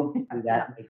 Yeah, so hopefully yeah,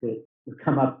 that makes it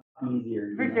come up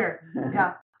easier. for sure.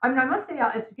 Yeah, I mean, I must say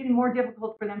it's getting more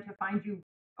difficult for them to find you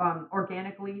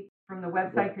organically from the Yeah,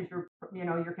 website because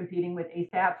you're competing with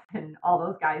ASAPs and all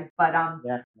those guys. But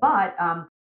yeah,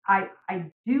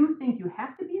 I do think you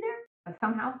have to be there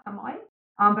somehow, some way.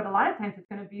 But a lot of times it's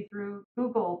going to be through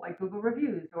Google, like Google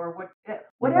reviews or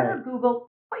whatever right. Google.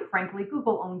 Quite frankly,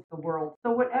 Google owns the world,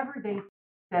 so whatever they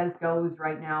says goes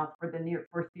right now for the near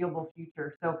foreseeable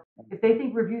future. So if they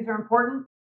think reviews are important,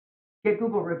 get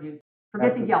Google reviews. Forget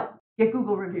That's the what, Yelp. Get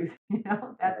Google reviews. That's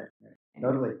right, right. anyway.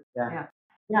 Totally. Yeah. Yeah.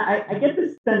 Yeah, I get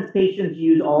the sense patients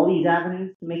use all these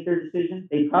avenues to make their decision.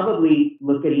 They probably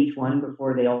look at each one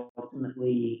before they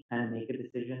ultimately kind of make a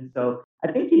decision. So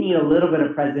I think you need a little bit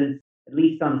of presence, at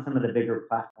least on some of the bigger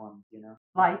platforms.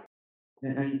 Like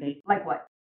Don't you think? like what?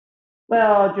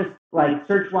 Well, just like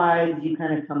search wise, you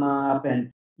kind of come up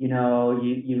and you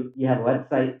have a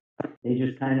website. They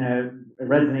just kind of it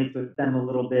resonates with them a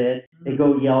little bit. They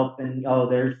go Yelp and oh,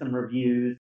 there's some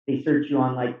reviews. They search you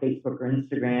on like Facebook or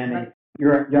Instagram, and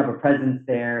Right. you have a presence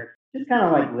there. Just kind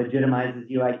of like legitimizes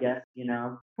you, I guess.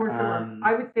 For sure. Um,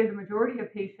 I would say the majority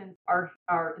of patients are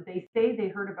they say they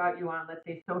heard about you on, let's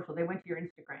say, social. They went to your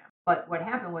Instagram. But what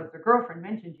happened was their girlfriend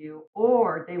mentioned you,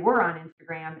 or they were on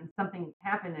Instagram and something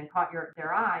happened and caught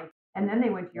their eye, and then they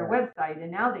went to your right, website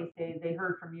and now they say they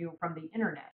heard from you from the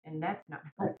internet, and that's not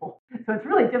right. helpful. So it's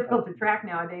really That's, difficult to track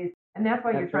nowadays, and that's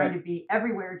why you're that's right. trying to be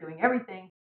everywhere, doing everything.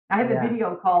 I have a Yeah,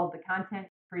 video called The Content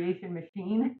Creation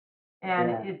Machine, and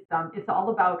yeah. it's all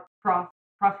about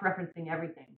cross-referencing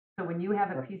everything. So when you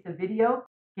have a Right, piece of video,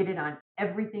 get it on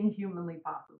everything humanly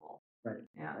possible. right,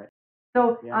 Yeah. right.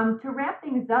 So Yeah. to wrap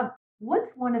things up,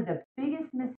 what's one of the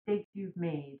biggest mistakes you've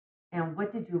made, and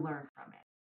what did you learn from it?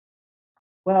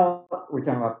 Well, we're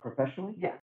talking about professionally.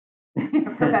 Yeah,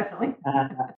 professionally.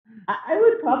 I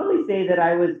would probably say that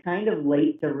I was kind of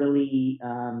late to really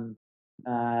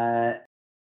uh,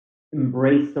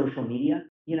 embrace social media.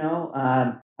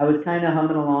 I was kind of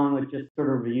humming along with just sort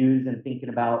of reviews and thinking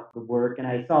about the work, and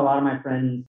I saw a lot of my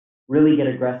friends really get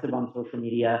aggressive on social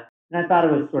media, and I thought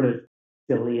it was sort of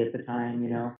silly at the time.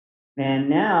 And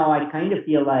now I kind of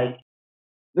feel like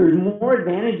there's more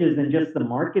advantages than just the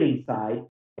marketing side.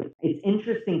 It's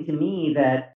interesting to me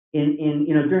that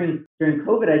during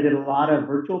COVID, I did a lot of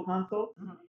virtual consults,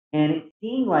 Mhm. and it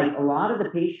seemed like a lot of the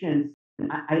patients.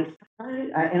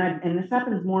 And this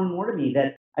happens more and more to me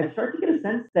that I start to get a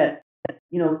sense that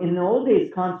in the old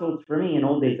days consults for me, in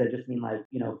old days I just mean like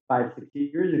 5 6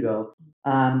 years ago,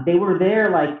 they were there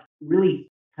like really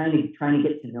kind of trying to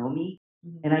get to know me,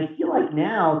 Mhm. and I feel like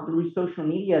now through social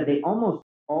media they almost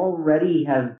already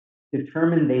have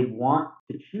determined they want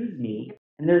to choose me,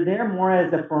 and they're there more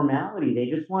as a formality. They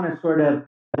just want to sort of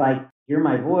like hear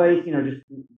my voice, just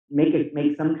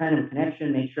make some kind of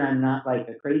connection, make sure I'm not like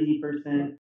a crazy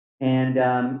person, and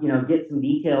get some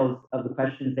details of the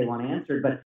questions they want answered.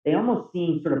 But they almost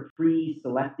seem sort of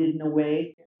pre-selected in a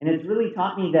way, and it's really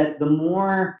taught me that the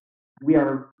more we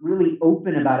are really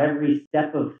open about every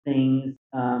step of things,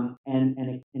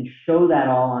 and show that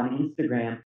all on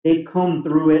Instagram. They've combed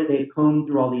through it. They've combed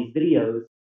through all these videos,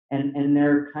 and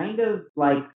they're kind of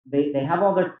like they have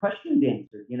all their questions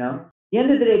answered. At the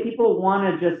end of the day, people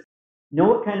want to just know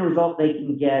what kind of result they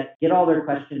can get all their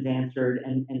questions answered,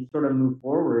 and sort of move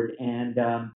forward. And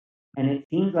it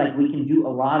seems like we can do a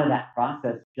lot of that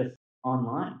process just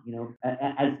online,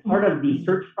 as part of the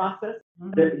search process.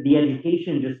 The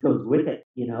education just goes with it,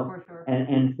 For sure.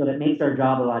 and so that makes our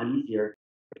job a lot easier.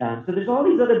 So there's all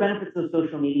these other benefits of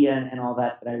social media and all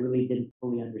that I really didn't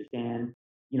fully understand.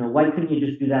 Why couldn't you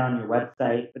just do that on your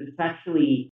website? But it's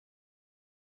actually,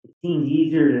 it seems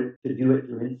easier to do it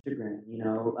through Instagram.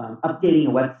 Updating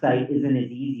a website isn't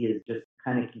as easy as just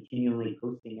kind of continually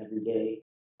posting every day.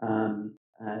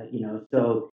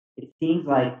 So it seems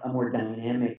like a more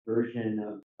dynamic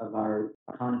version of our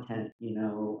content,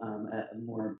 a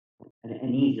more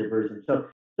an easier version. So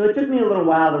it took me a little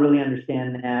while to really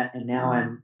understand that, and now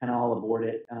I'm kind of all aboard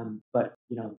it. But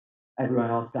everyone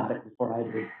else got it before I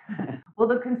did. Well,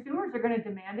 the consumers are going to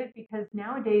demand it because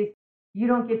nowadays you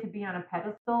don't get to be on a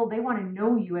pedestal. They want to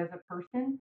know you as a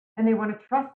person, and they want to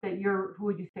trust that you're who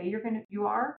you say you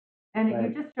are. And you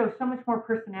Right. just show so much more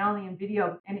personality in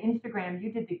video. And Instagram,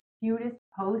 you did the cutest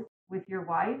post with your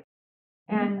wife,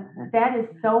 and that is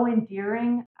so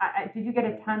endearing. Did you get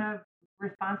a ton of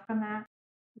response from that?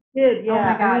 Did, Oh my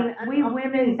yeah. I God. mean, We I'm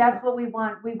women, always, that's what we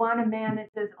want. We want a man that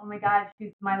says, oh my God,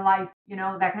 she's my life,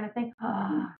 that kind of thing.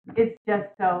 It's just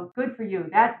so good for you.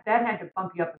 That had to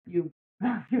bump you up a few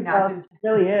well, notches. it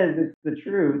really is. It's the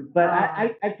truth. But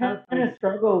I kind So sweet. of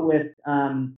struggle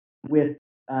with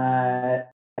uh,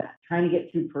 trying to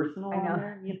get too personal I on know.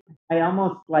 there. I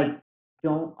almost like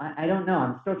don't. I don't know.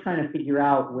 I'm still trying to figure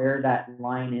out where that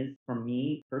line is for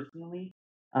me personally.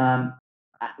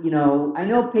 I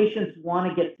know patients want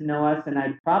to get to know us, and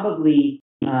I probably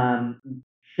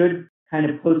should kind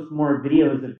of post more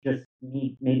videos of just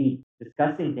me maybe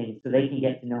discussing things so they can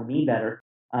get to know me better.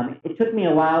 It took me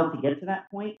a while to get to that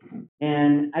point,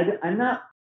 and I'm not.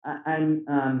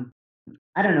 I'm.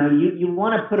 I don't know. You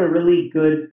want to put a really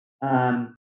good,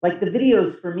 like the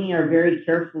videos for me are very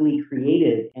carefully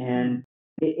created, and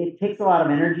it takes a lot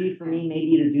of energy for me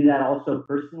maybe to do that also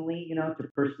personally. To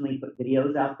personally put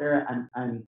videos out there.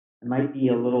 I might be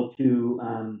a little too.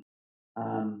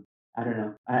 I don't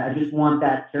know. I just want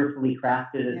that carefully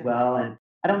crafted as Yeah. well, and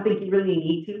I don't think you really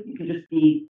need to. You can just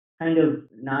be kind of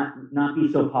not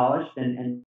be so polished,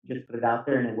 and just put it out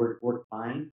there, and it worked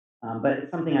fine. But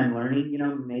it's something I'm learning.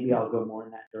 Maybe I'll go more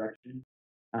in that direction.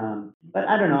 But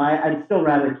I don't know. I'd still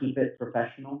rather keep it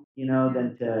professional,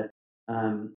 than to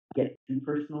get too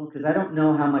personal, because I don't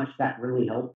know how much that really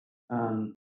helps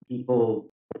people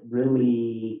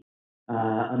really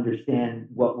understand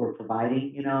what we're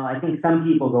providing. I think some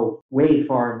people go way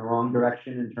far in the wrong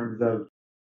direction in terms of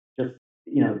just,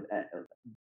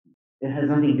 it has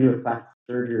nothing to do with plastic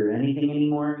surgery or anything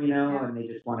anymore, Yeah. and they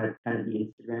just want to kind of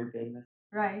be Instagram famous.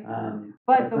 Right.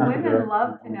 But That's the not the women direction love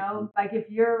I to want know, like uh,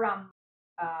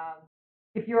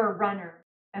 if you're a runner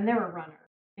and they're a runner,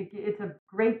 it's a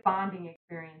great bonding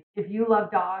experience. If you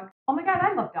love dogs, oh my God,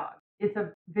 I love dogs. It's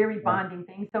a very Yeah, bonding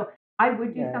thing. So I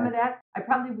would do some yeah, of that. I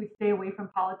probably would stay away from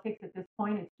politics at this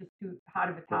point. It's just too hot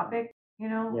of a yeah, topic, you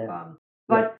know. yes, yes,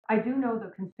 But I do know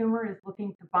the consumer is looking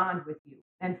to bond with you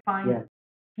and find yes,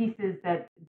 pieces that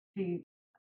she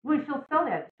well, she'll sell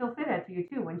that. She'll say that to you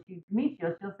too when she meets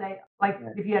you. She'll say, like,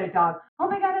 yes, if you had a dog, "Oh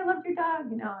my God, I loved your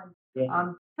dog," And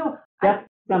yeah. so That's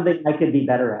something I could be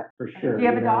better at for do sure. you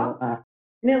have a dog?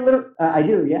 Yeah, a little. I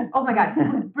do, yeah. Oh my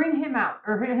God, bring him out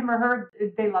or him or her.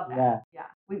 They love that. Yeah,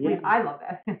 Yeah, yeah. I love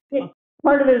that. Yeah,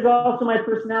 part of it is also my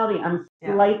personality. I'm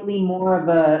Yeah, slightly more of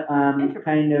a introvert.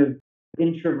 kind of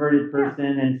introverted Yeah, person,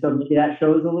 and so maybe that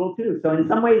shows a little too. So in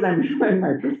some ways, I'm showing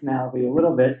my personality a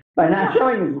little bit by not yeah,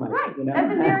 showing as much. right.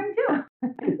 That's endearing too.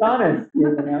 It's honest, All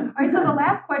right. So the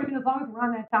last question, as long as we're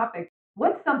on that topic,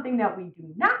 what's something that we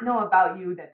do not know about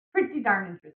you that's pretty darn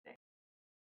interesting?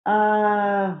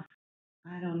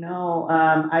 I don't know.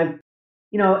 I've,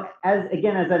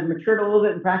 as I've matured a little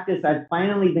bit in practice, I've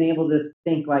finally been able to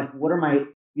think like, what are my,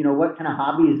 what kind of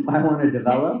hobbies do I want to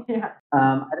develop? Yeah.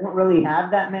 I don't really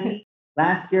have that many.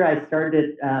 Last year, I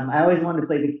started. I always wanted to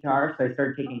play the guitar, so I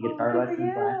started taking Oh, guitar good for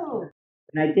lessons last you. year.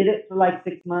 And I did it for like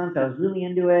 6 months. I was really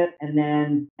into it, and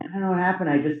then I don't know what happened.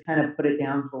 I just kind of put it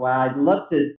down for a while. I'd love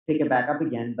to pick it back up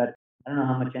again, but I don't know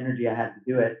how much energy I have to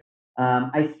do it.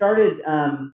 I started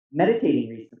meditating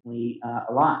recently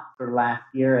a lot for last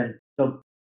year, and so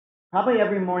probably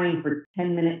every morning for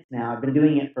 10 minutes now. I've been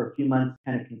doing it for a few months,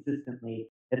 kind of consistently.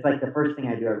 It's like the first thing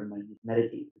I do every morning is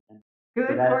meditate for 10. So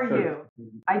Good that's for sort of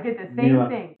you. I did the new same up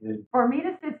thing. to. For me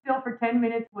to sit still for 10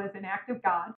 minutes was an act of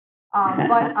God.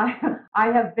 But I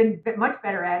have been much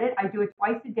better at it. I do it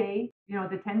twice a day,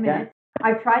 the 10 Yeah. minutes.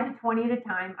 I tried the 20 at a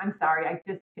time. I'm sorry.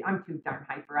 I'm too darn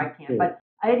hyper. I can't. Okay. But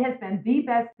It has been the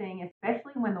best thing,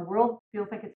 especially when the world feels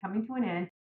like it's coming to an end.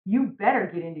 You better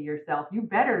get into yourself. You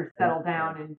better settle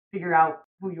down and figure out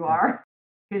who you are.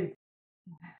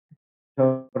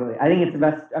 Totally. I think it's the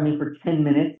best. I mean, for 10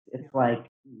 minutes, it's like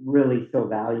really so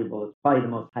valuable. It's probably the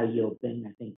most high yield thing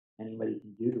I think anybody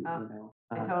can do. I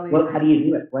totally agree. How do you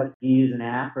do it? Do you use an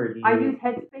app or do you? I use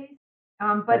Headspace.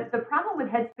 But the problem with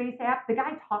Headspace app, the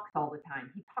guy talks all the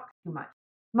time. He talks too much.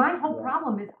 My whole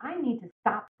problem is I need to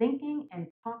stop thinking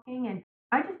and talking, and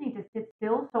I just need to sit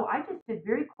still. So I just sit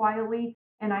very quietly,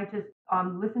 and I just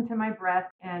listen to my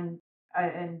breath, and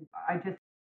I just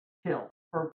chill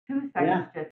for 2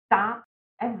 seconds. Just stop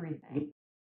everything.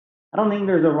 I don't think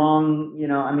there's a wrong,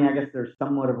 I mean, I guess there's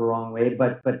somewhat of a wrong way,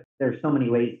 but there's so many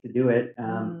ways to do it.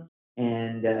 And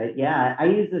I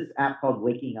use this app called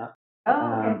Waking Up. Oh,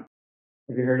 okay.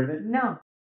 Have you heard of it? No.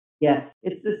 Yeah,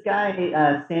 it's this guy,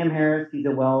 Sam Harris. He's I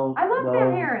love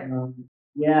Sam Harris.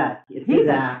 It's He's his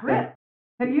a app. trip.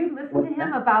 Have you listened to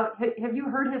him have you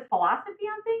heard his philosophy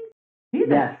on things? He's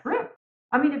a trip.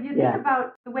 I mean, if you think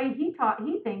about the way he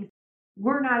thinks,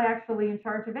 we're not actually in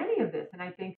charge of any of this. And I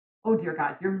think, oh dear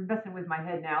God, you're messing with my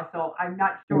head now. So I'm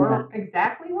not sure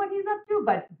exactly what he's up to,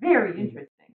 but very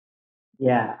interesting.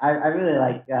 Yeah, I really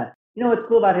like what's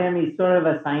cool about him, he's sort of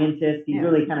a scientist. He's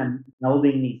really kind of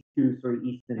melding these two sort of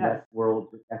East and West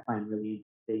worlds, which I find really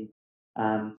interesting.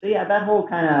 That whole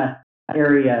kind of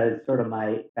area is sort of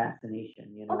my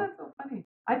fascination, Oh, that's so funny.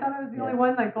 I thought I was the only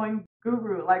one like going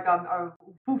guru, like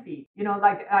foofy.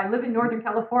 Like I live in Northern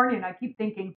California and I keep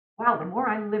thinking, wow, the more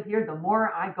I live here, the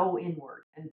more I go inward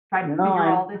and try to figure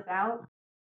all this out.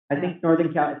 I think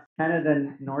it's kind of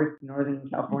the Northern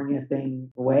California thing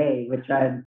way, which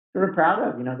I'm sort of proud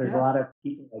of. There's a lot of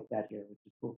people like that here, which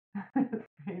is cool. All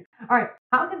right.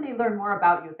 How can they learn more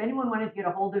about you? If anyone wanted to get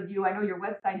a hold of you, I know your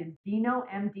website is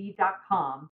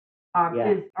dinomd.com.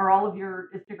 Are all of your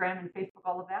Instagram and Facebook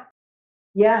all of that?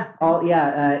 Yeah.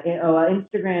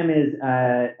 Instagram is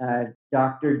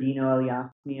Dr. Dino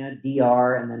Elyassnia,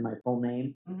 DR, and then my full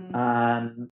name.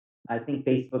 Mm-hmm. I think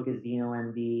Facebook is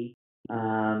DinoMD.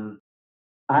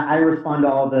 I respond to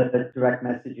all the direct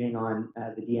messaging on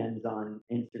the DMs on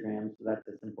Instagram, so that's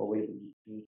a simple way to reach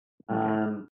me.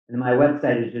 And my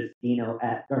website is just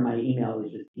my email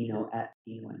is just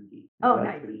Dino@DinoMD. Oh,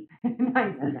 nice.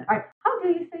 Nice. All right. How do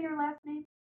you say your last name?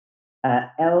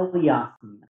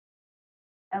 Elyassnia.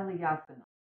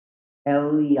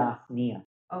 Elyassnia.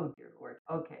 Oh, dear Lord.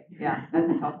 Okay. Yeah, that's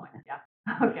a tough one. Yeah.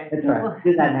 Okay. That's all right.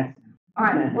 Do that next time. All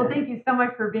right. Well, thank you so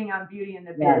much for being on Beauty and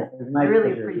the Biz. It was my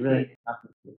really pleasure. appreciate it.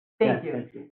 Thank you.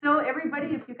 Thank you. So,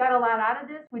 everybody, if you got a lot out of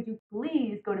this, would you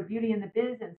please go to Beauty and the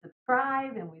Biz and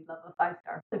subscribe? And we'd love a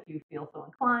 5-star if you feel so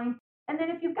inclined. And then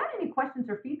if you've got any questions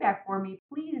or feedback for me,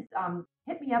 please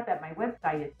hit me up at my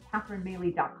website. It's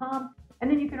CatherineMaley.com. And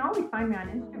then you can always find me on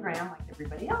Instagram like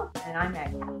everybody else. And I'm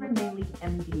at Catherine Maley,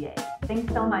 MBA.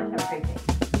 Thanks so much. Have a great day.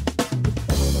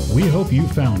 We hope you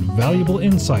found valuable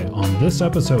insight on this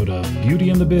episode of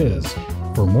Beauty and the Biz.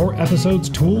 For more episodes,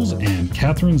 tools, and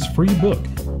Catherine's free book,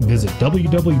 visit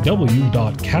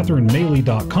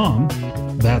www.catherinemaley.com.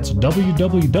 That's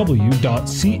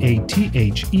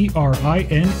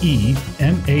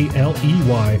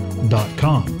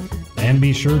www.catherinemaley.com. And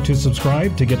be sure to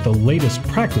subscribe to get the latest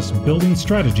practice building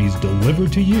strategies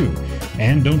delivered to you.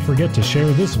 And don't forget to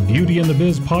share this Beauty and the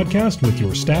Biz podcast with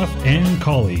your staff and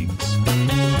colleagues.